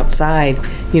working outside,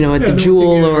 at the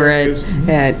Jewel or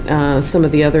at some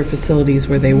of the other facilities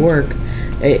where they work,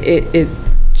 it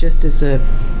just is a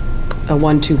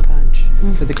 1-2 punch.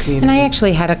 for the community. And I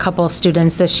actually had a couple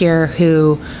students this year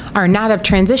who are not of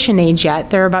transition age yet.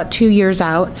 They're about 2 years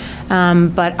out.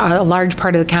 But a large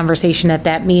part of the conversation at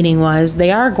that meeting was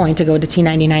they are going to go to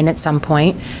T99 at some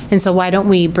point. And so why don't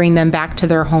we bring them back to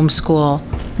their home school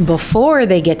before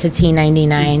they get to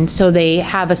T99, so they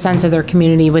have a sense of their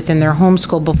community within their home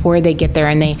school before they get there,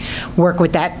 and they work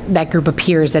with that group of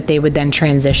peers that they would then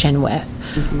transition with.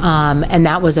 And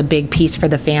that was a big piece for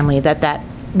the family that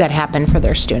happened for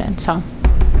their students. So.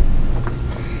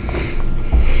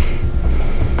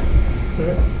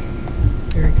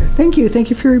 Very good. Thank you.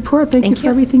 Thank you for your report. Thank you for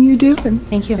everything you do. And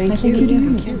Thank you. Thank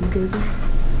you.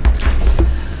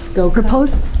 Go.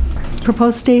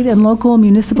 Proposed state and local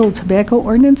municipal tobacco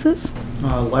ordinances.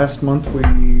 Last month, we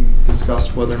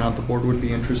discussed whether or not the board would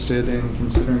be interested in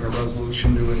considering a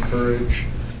resolution to encourage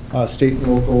state and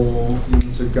local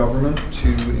units of government to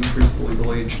increase the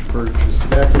legal age to purchase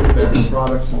tobacco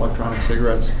products, and electronic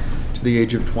cigarettes to the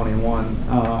age of 21.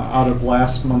 Out of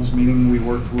last month's meeting, we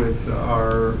worked with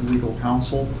our legal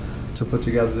counsel to put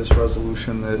together this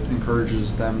resolution that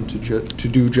encourages them to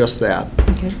do just that.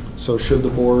 Okay. So should the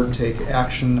board take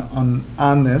action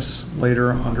on this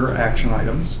later under action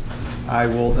items, I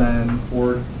will then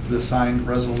forward the signed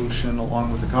resolution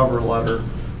along with the cover letter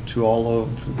to all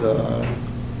of the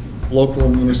local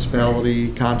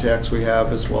municipality contacts we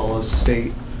have, as well as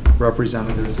state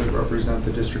representatives that represent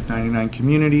the District 99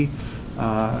 community,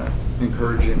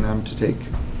 encouraging them to take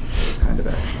this kind of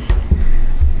action.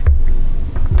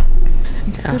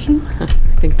 Discussion? I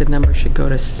think the number should go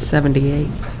to 78.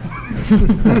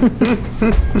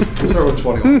 Start with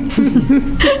 21.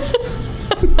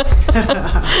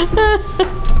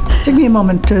 Took me a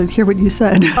moment to hear what you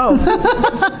said. Oh.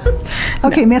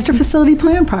 Okay, master facility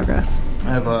plan progress. I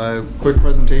have a quick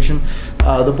presentation.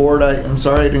 The board, I'm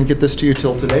sorry I didn't get this to you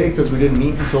till today because we didn't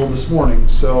meet until this morning.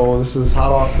 So this is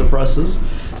hot off the presses.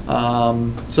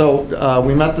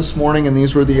 We met this morning, and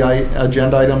these were the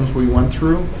agenda items we went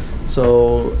through.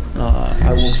 So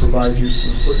I will provide you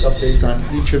some quick updates on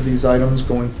each of these items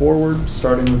going forward,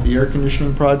 starting with the air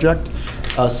conditioning project.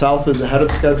 South is ahead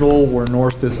of schedule, where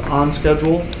north is on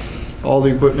schedule. All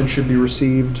the equipment should be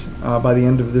received by the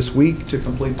end of this week to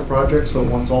complete the project. So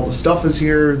once all the stuff is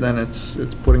here, then it's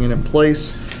putting it in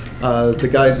place. The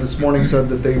guys this morning said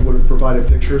that they would have provided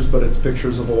pictures, but it's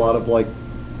pictures of a lot of like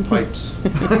pipes.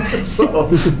 So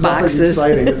nothing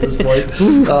exciting at this point.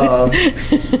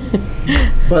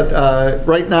 But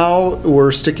right now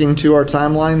we're sticking to our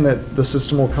timeline that the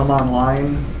system will come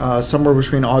online somewhere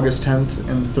between August 10th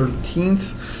and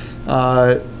 13th.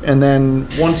 And then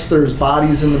once there's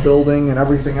bodies in the building and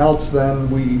everything else, then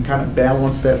we kind of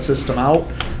balance that system out.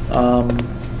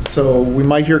 So we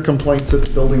might hear complaints that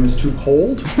the building is too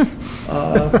cold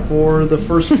for the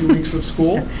first few weeks of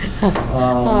school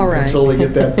until they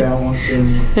get that balance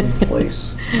in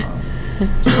place.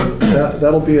 So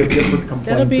that'll be a different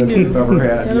complaint than we've ever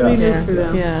had. That'll be new for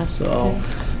them. Yeah. So.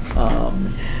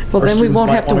 Well, then we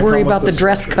won't have to worry about the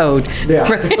dress code. Yeah.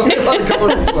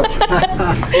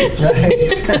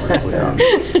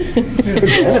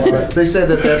 They said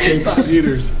that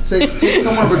takes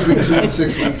somewhere between 2 and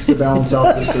 6 weeks to balance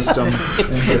out the system and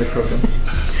get it cooking.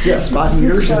 Yeah, spot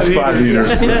heaters. Spot heaters.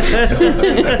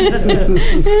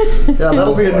 Yeah,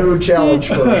 that'll be a new challenge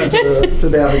for us to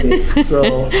navigate.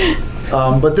 So,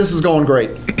 but this is going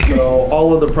great. So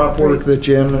all of the prep work that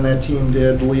Jim and that team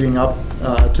did leading up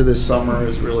to this summer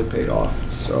has really paid off.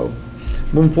 So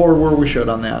moving forward where we should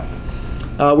on that.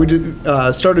 We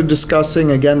started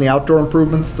discussing, again, the outdoor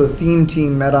improvements. The theme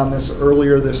team met on this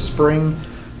earlier this spring,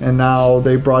 and now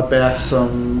they brought back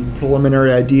some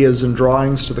preliminary ideas and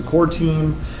drawings to the core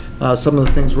team. Some of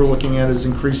the things we're looking at is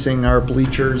increasing our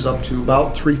bleachers up to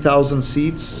about 3,000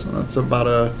 seats. That's about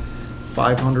a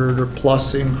 500 or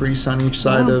plus increase on each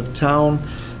side of town.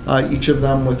 Each of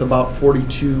them with about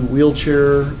 42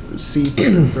 wheelchair seats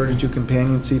and 32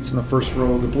 companion seats in the first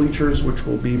row of the bleachers, which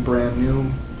will be brand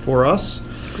new for us.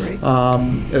 Great.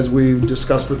 As we've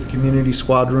discussed with the community,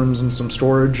 squad rooms and some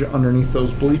storage underneath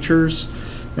those bleachers.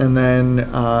 And then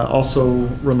also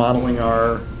remodeling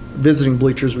our visiting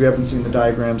bleachers. We haven't seen the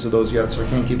diagrams of those yet, so I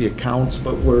can't give you counts,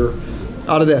 but we're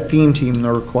out of that theme team.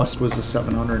 The request was a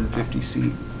 750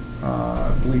 seat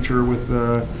bleacher with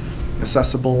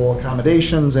accessible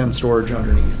accommodations and storage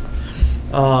underneath.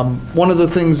 One of the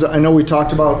things I know we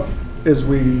talked about as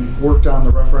we worked on the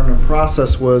referendum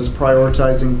process was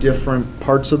prioritizing different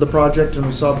parts of the project, and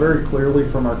we saw very clearly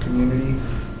from our community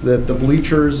that the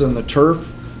bleachers and the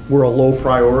turf were a low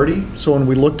priority. So when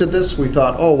we looked at this, we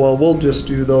thought, oh, well, we'll just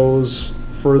do those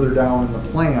further down in the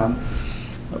plan.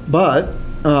 But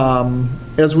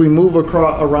as we move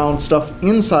around stuff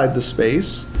inside the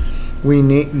space, we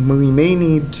may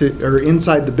need to, or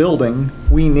inside the building,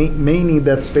 we may need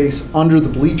that space under the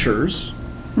bleachers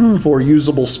for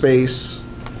usable space,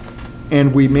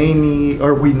 and we may need,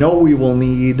 or we know we will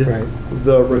need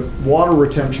the water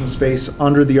retention space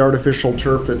under the artificial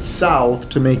turf at South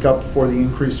to make up for the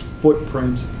increased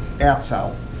footprint at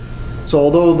South. So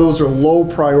although those are low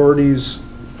priorities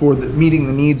for meeting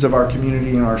the needs of our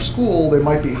community and our school, they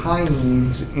might be high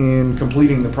needs in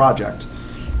completing the project.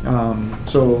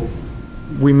 So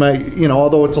we might,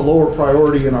 although it's a lower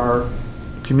priority in our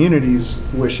community's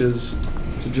wishes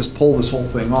to just pull this whole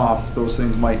thing off, those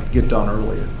things might get done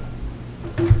earlier.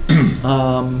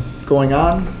 Going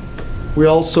on, we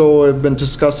also have been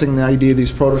discussing the idea of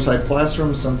these prototype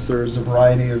classrooms, since there's a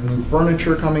variety of new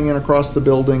furniture coming in across the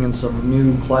building and some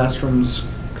new classrooms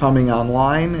coming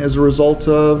online as a result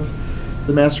of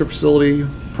the master facility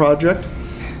project.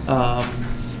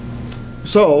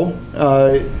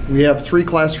 We have 3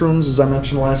 classrooms, as I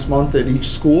mentioned last month, at each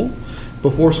school.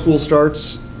 Before school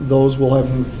starts, those will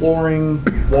have new flooring,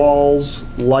 walls,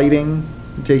 lighting,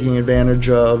 taking advantage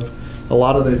of a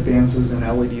lot of the advances in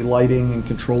LED lighting and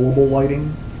controllable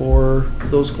lighting for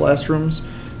those classrooms.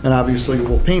 And obviously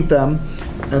we'll paint them.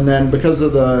 And then because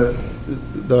of the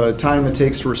time it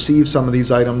takes to receive some of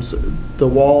these items, the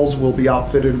walls will be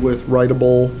outfitted with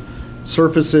writable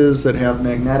surfaces that have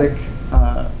magnetic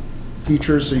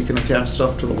features, so you can attach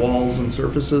stuff to the walls and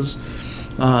surfaces,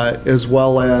 as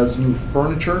well as new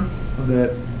furniture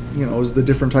that is the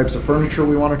different types of furniture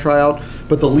we want to try out.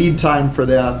 But the lead time for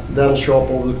that'll show up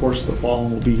over the course of the fall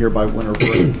and will be here by winter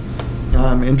break.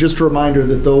 And just a reminder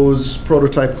that those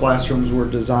prototype classrooms were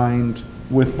designed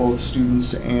with both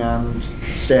students and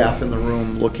staff in the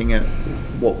room, looking at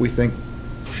what we think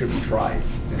should be tried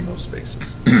in those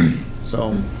spaces.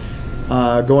 So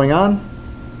going on,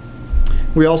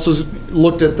 we also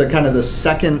looked at the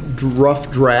second rough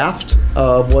draft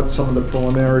of what some of the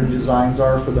preliminary designs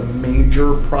are for the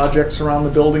major projects around the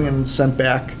building, and sent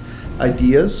back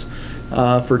ideas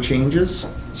for changes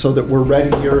so that we're ready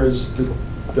here as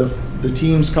the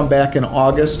teams come back in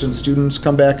August and students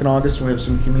come back in August, and we have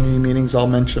some community meetings I'll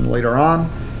mention later on.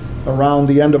 Around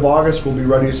the end of August, we'll be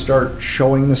ready to start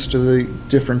showing this to the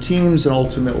different teams and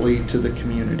ultimately to the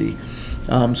community.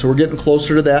 So we're getting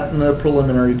closer to that in the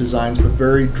preliminary designs, but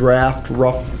very draft,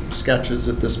 rough sketches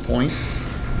at this point.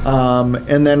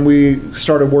 And then we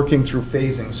started working through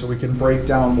phasing, so we can break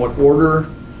down what order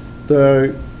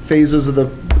the phases of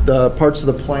the parts of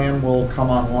the plan will come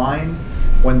online,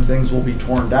 when things will be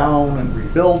torn down and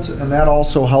rebuilt, and that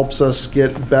also helps us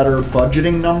get better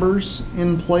budgeting numbers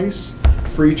in place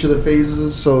for each of the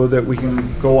phases so that we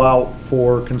can go out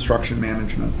for construction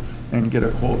management and get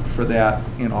a quote for that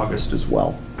in August as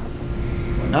well.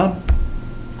 Going on.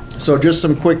 So just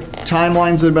some quick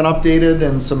timelines that have been updated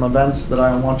and some events that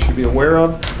I want you to be aware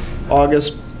of.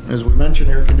 August, as we mentioned,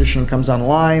 air conditioning comes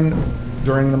online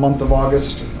during the month of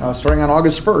August. Starting on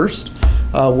August 1st,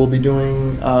 we'll be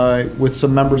doing, with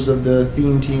some members of the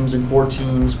theme teams and core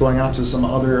teams, going out to some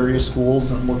other area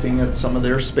schools and looking at some of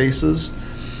their spaces.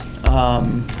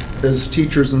 As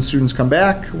teachers and students come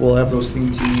back, we'll have those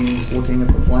theme teams looking at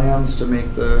the plans to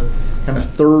make the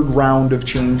third round of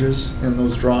changes in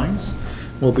those drawings.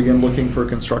 We'll begin looking for a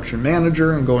construction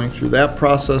manager and going through that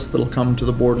process that'll come to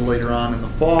the board later on in the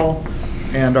fall.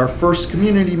 And our first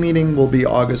community meeting will be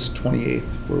August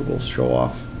 28th, where we'll show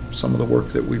off some of the work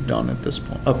that we've done at this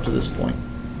point, up to this point.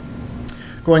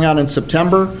 Going on in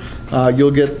September,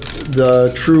 you'll get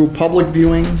the true public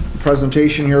viewing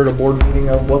presentation here at a board meeting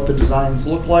of what the designs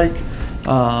look like.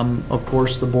 Of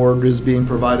course, the board is being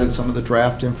provided some of the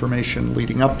draft information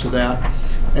leading up to that.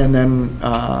 And then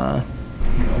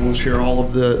we'll share all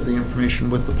of the information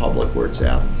with the public where it's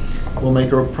at. We'll make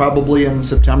probably in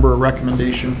September a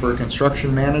recommendation for a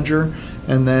construction manager.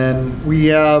 And then we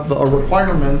have a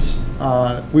requirement,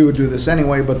 we would do this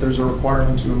anyway, but there's a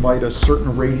requirement to invite a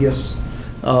certain radius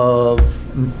of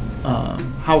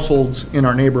households in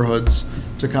our neighborhoods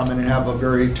to come in and have a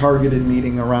very targeted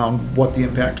meeting around what the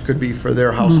impact could be for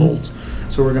their households.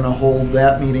 So we're going to hold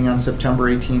that meeting on September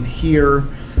 18th here.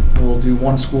 We'll do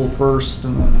one school first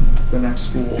and then the next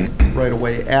school right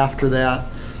away after that.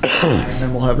 And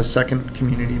then we'll have a second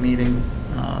community meeting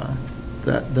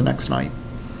the next night.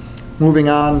 Moving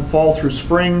on, fall through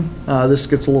spring, this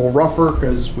gets a little rougher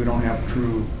because we don't have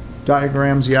true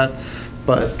diagrams yet,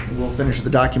 but we'll finish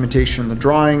the documentation and the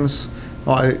drawings.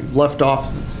 I left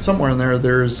off somewhere in there,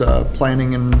 there's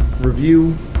planning and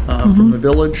review from the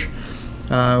village.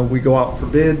 We go out for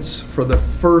bids for the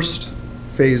first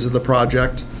phase of the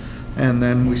project, and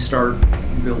then we start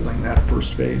building that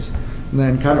first phase. And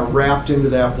then kind of wrapped into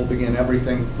that, we'll begin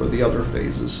everything for the other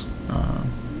phases.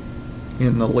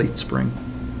 in the late spring.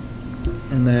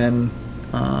 And then,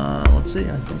 let's see,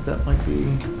 I think that might be,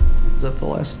 is that the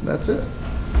last, that's it.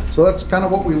 So that's kind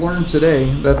of what we learned today.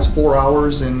 That's 4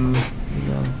 hours in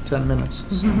 10 minutes.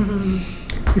 So.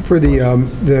 For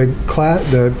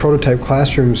the prototype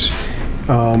classrooms,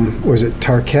 was it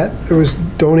Tarquette that was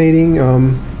donating?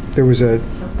 There was a. I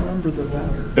don't remember the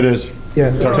vendor. It is. Yeah,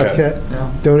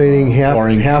 Tarquette donating half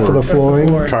of the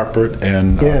flooring, carpet,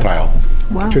 and tile.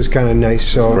 Wow. Which was kind of nice.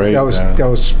 So Great, that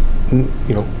was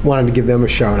wanted to give them a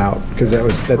shout out because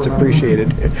that's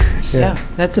appreciated. Yeah,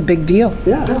 that's a big deal.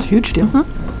 Yeah, that's a huge deal.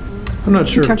 I'm not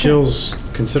sure if Jill's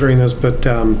considering this, but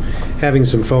having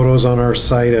some photos on our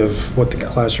site of what the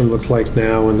classroom looks like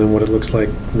now and then what it looks like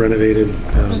renovated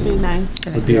Would be nice.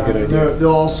 would be a good idea. They're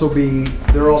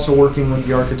also working with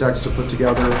the architects to put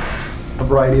together a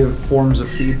variety of forms of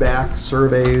feedback,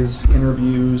 surveys,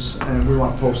 interviews, and we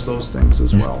want to post those things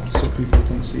as well so people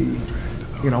can see,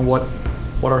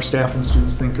 what our staff and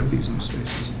students think of these new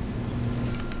spaces.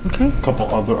 Okay. A couple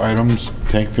other items,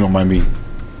 Tank, if you don't mind me.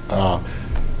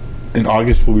 In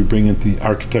August, we'll be bringing the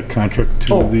architect contract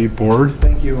to the board.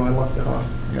 Thank you, I left that off.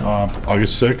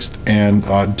 August 6th. And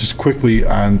just quickly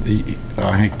on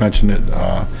Hank mentioned it,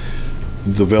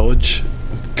 the village,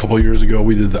 a couple of years ago,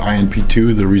 we did the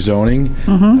INP2, the rezoning.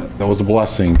 That was a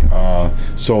blessing.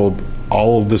 So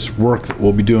all of this work that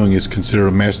we'll be doing is considered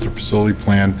a master facility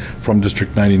plan from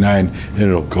District 99, and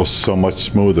it'll go so much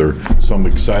smoother. So I'm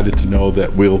excited to know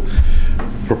that we'll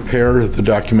prepare the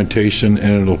documentation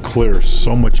and it'll clear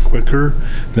so much quicker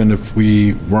than if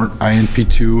we weren't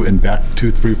INP2 and back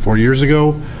 2, 3, 4 years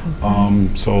ago.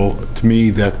 So to me,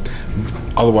 that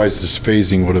otherwise this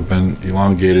phasing would have been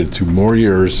elongated to more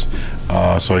years.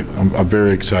 So I'm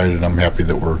very excited and I'm happy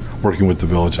that we're working with the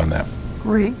village on that.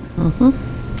 Great.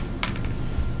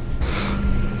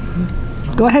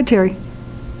 Go ahead, Terry.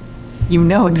 You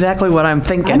know exactly what I'm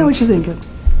thinking. I know what you're thinking.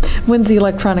 When's the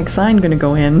electronic sign going to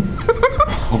go in?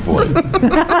 Oh, boy.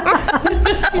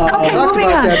 Okay,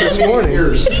 moving on. This morning.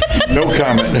 No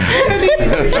comment.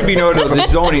 It should be noted, the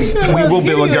zoning, we will be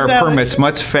able to get our permits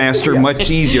much faster, much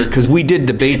easier, because we did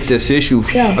debate this issue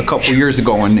a couple years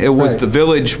ago, and it was the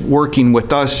village working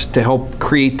with us to help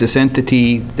create this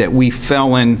entity that we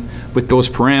fell in with those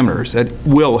parameters. That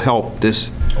will help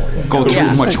this go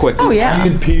through much quicker. Oh, yeah.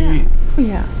 INP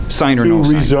Sign or no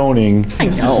sign.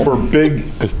 rezoning for big,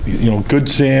 Good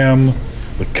Sam,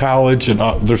 the college, and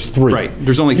there's 3. Right.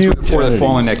 There's only 3 or 4 that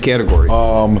fall in that category.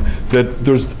 That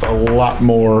there's a lot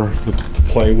more to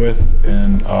play with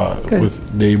and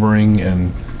with neighboring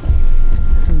and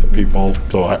the people.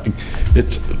 So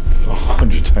it's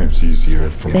 100 times easier.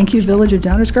 Thank you, Village of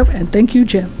Downers Grove, and thank you,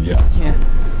 Jim. Yeah.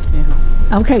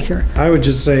 Okay, sure. I would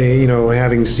just say,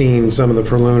 having seen some of the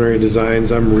preliminary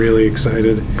designs, I'm really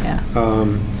excited. Yeah.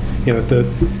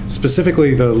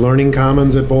 Specifically the learning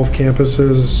commons at both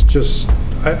campuses,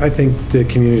 I think the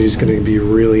community is going to be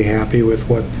really happy with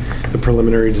what the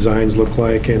preliminary designs look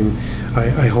like, and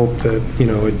I hope that,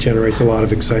 it generates a lot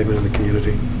of excitement in the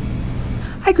community.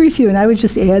 I agree with you, and I would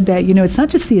just add that, it's not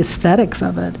just the aesthetics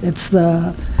of it, it's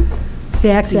the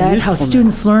fact that how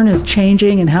students learn is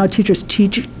changing and how teachers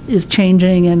teach is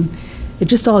changing, and it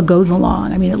just all goes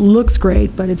along. I mean, it looks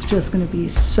great, but it's just going to be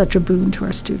such a boon to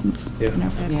our students and our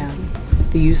faculty. Yeah.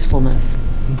 The usefulness.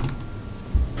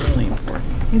 Really important.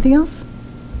 Anything else?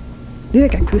 Yeah, I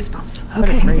got goosebumps.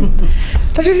 Okay.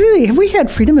 Dr. Seeley, have we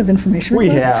had freedom of information We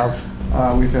requests? have.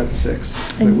 We've had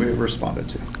 6 that we've responded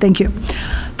to. Thank you.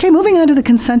 Okay, moving on to the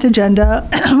consent agenda.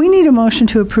 We need a motion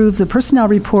to approve the personnel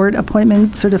report,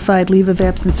 appointment certified, leave of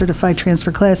absence certified,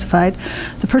 transfer classified,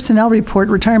 the personnel report,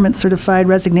 retirement certified,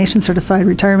 resignation certified,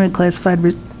 retirement classified,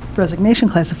 resignation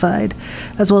classified,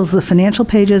 as well as the financial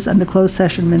pages and the closed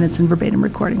session minutes and verbatim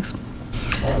recordings.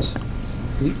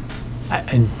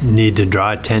 I need to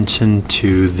draw attention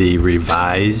to the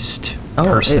revised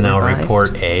personnel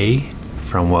report A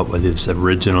from what was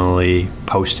originally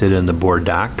posted in the board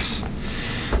docs.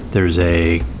 There's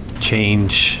a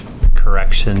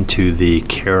correction to the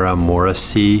Kara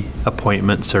Morrissey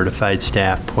appointment, certified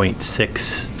staff,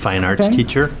 .6 fine arts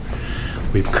teacher.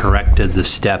 We've corrected the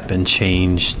step and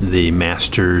changed the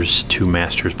master's to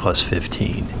master's plus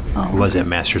 15. Or was it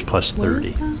master's plus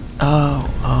 30?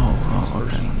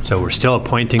 Okay. So we're still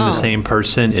appointing the same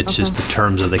person, it's just the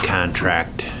terms of the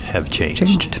contract have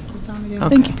changed.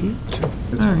 Thank you, Pete.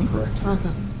 It's correct.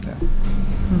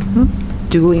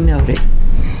 Duly noted.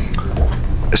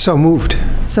 So moved.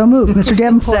 So moved. Mr.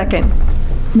 Davenport. Second.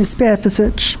 Ms.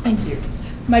 Pavicic. Thank you.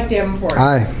 Mike Davenport.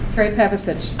 Aye. Terry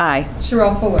Pavicic. Aye.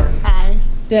 Sherelle Fuller. Aye.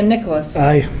 Dan Nicholas.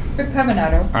 Aye. Rick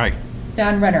Pavanato. All right.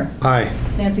 Don Renner. Aye.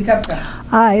 Nancy Kupka.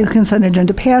 Aye, the consent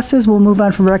agenda passes. We'll move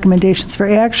on from recommendations for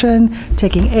action.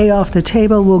 Taking A off the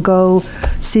table, we'll go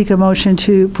seek a motion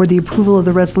for the approval of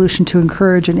the resolution to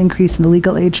encourage an increase in the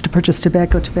legal age to purchase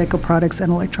tobacco products,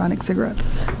 and electronic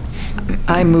cigarettes.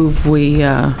 I move we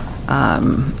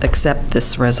accept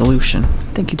this resolution.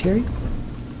 Thank you, Terry.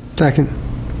 Second.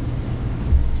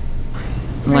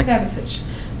 Terry Pavasich.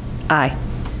 Aye.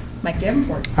 Mike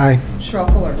Davenport. Aye. Cheryl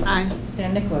Fuller. Aye.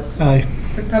 Dan Nicholas. Aye.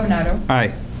 Rick Pavanato.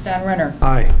 Aye. Don Renner.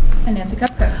 Aye. And Nancy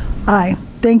Kupka. Aye.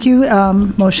 Thank you.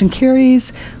 Motion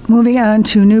carries. Moving on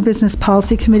to new business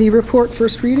policy committee report,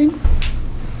 first reading.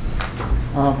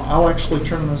 I'll actually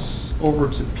turn this over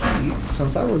to Pete,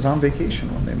 since I was on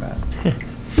vacation when they met.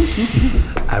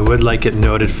 I would like it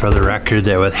noted for the record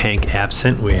that with Hank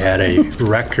absent, we had a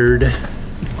record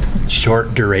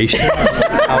short duration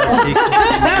policy.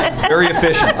 Very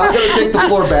efficient. I'm going to take the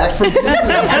floor back from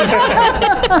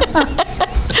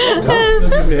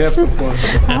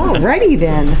Alrighty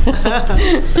then.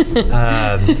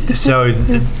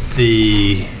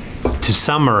 To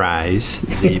summarize,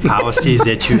 the policies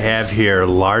that you have here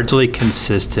largely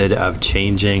consisted of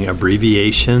changing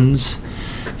abbreviations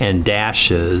and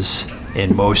dashes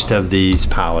in most of these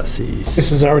policies.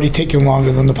 This is already taking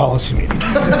longer than the policy meeting. We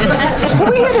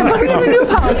had a new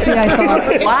policy, I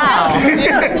thought. Wow.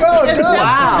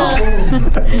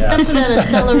 That's an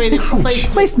accelerated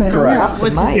Placement. Correct.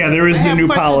 Yeah, there is the new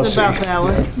policy. About that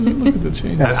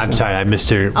one. I'm sorry, I missed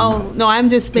her. Oh, no, I'm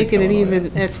just making it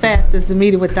even as fast as the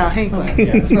meeting without Hank.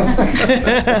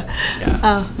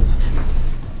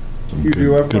 You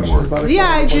do have questions about it?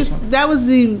 Yeah, that was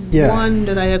the Yeah. one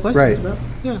that I had questions Right. about.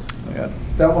 Yeah.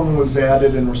 That one was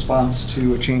added in response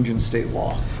to a change in state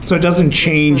law. So it doesn't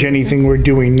change anything we're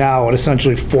doing now. It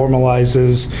essentially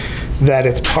formalizes that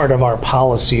it's part of our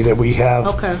policy that we have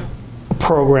Okay.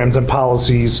 programs and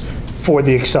policies for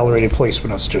the accelerated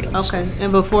placement of students. Okay.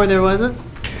 And before there wasn't?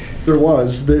 There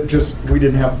was, we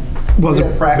didn't have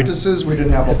practices, we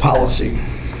didn't have a policy.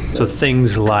 So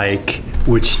things like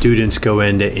which students go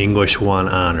into English 1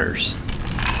 honors.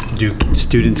 Do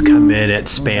students come in at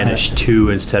Spanish 2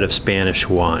 instead of Spanish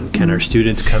 1? Can our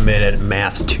students come in at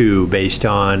Math 2 based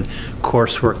on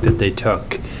coursework that they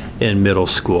took in middle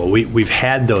school? We've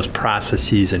had those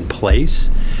processes in place.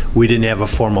 We didn't have a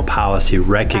formal policy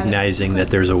recognizing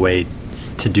that there's a way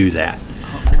to do that.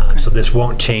 So this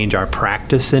won't change our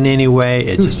practice in any way.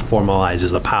 It just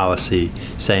formalizes a policy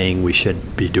saying we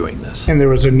should be doing this. And there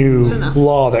was a new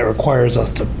law that requires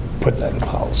us to put that in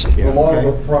policy. The law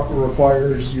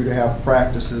requires you to have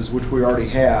practices, which we already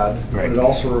had, but it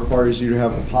also requires you to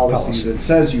have a policy that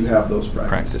says you have those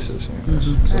practices.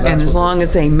 So And as long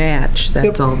as they match,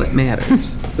 that's all that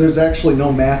matters. There's actually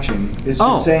no matching. It's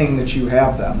just saying that you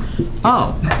have them.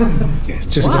 Oh.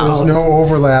 It's just there's no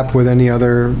overlap with any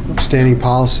other standing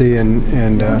policy,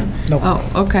 and Oh,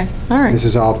 okay. All right. this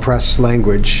is all press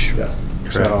language. Yes.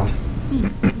 So,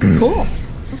 Cool.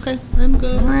 Okay, I'm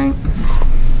good. All right.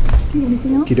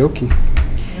 Anything else? okey-dokey.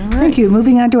 Thank you.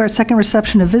 Moving on to our second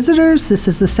reception of visitors. This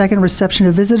is the second reception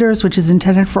of visitors, which is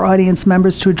intended for audience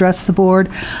members to address the board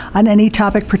on any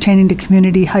topic pertaining to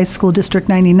Community High School District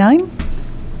 99.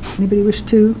 Anybody wish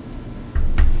to?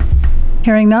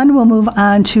 Hearing none, we'll move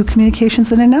on to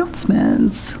communications and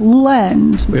announcements.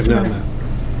 Len. We have not met.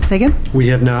 Say again? We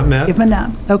have not met. Give them a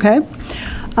nod. Okay.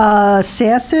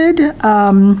 SACID,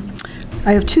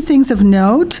 I have two things of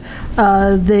note.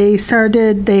 They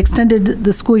extended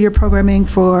the school year programming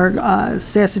for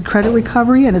SACID credit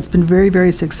recovery, and it's been very,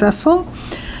 very successful.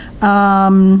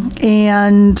 And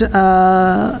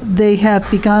they have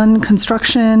begun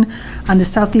construction on the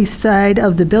southeast side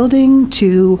of the building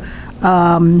to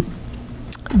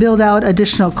build out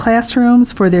additional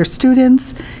classrooms for their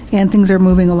students, and things are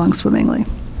moving along swimmingly.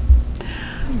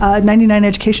 99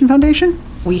 Education Foundation?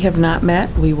 We have not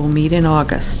met. We will meet in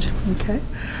August. Okay.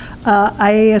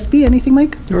 IASB, anything,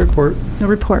 Mike? No report. No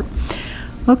report.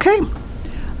 Okay.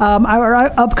 Our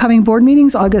upcoming board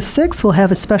meetings, August 6th, we'll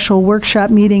have a special workshop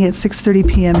meeting at 6:30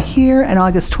 p.m. here, and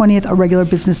August 20th, a regular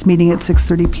business meeting at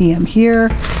 6:30 p.m. here.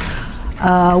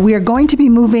 We are going to be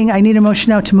moving, I need a motion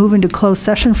now to move into closed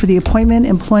session for the appointment,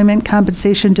 employment,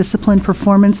 compensation, discipline,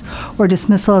 performance, or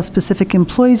dismissal of specific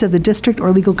employees of the district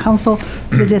or legal counsel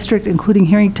for the district, including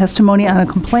hearing testimony on a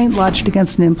complaint lodged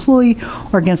against an employee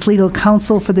or against legal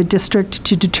counsel for the district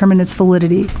to determine its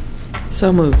validity.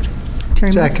 So moved.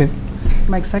 Terry moves. Second.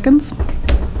 Mike seconds.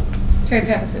 Terry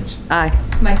Pavasich. Aye.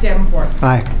 Mike Davenport.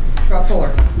 Aye. Cheryl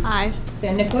Fuller. Aye.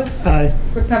 Dan Nicholas. Aye.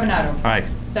 Rick Pavanato. Aye.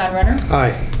 Don Renner.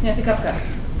 Aye. Nancy Kupka.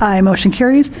 Aye, motion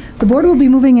carries. The board will be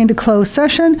moving into closed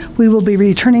session. We will be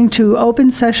returning to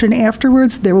open session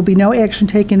afterwards. There will be no action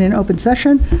taken in open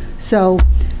session, so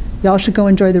y'all should go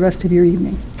enjoy the rest of your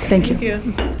evening. Thank you.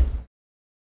 Thank you.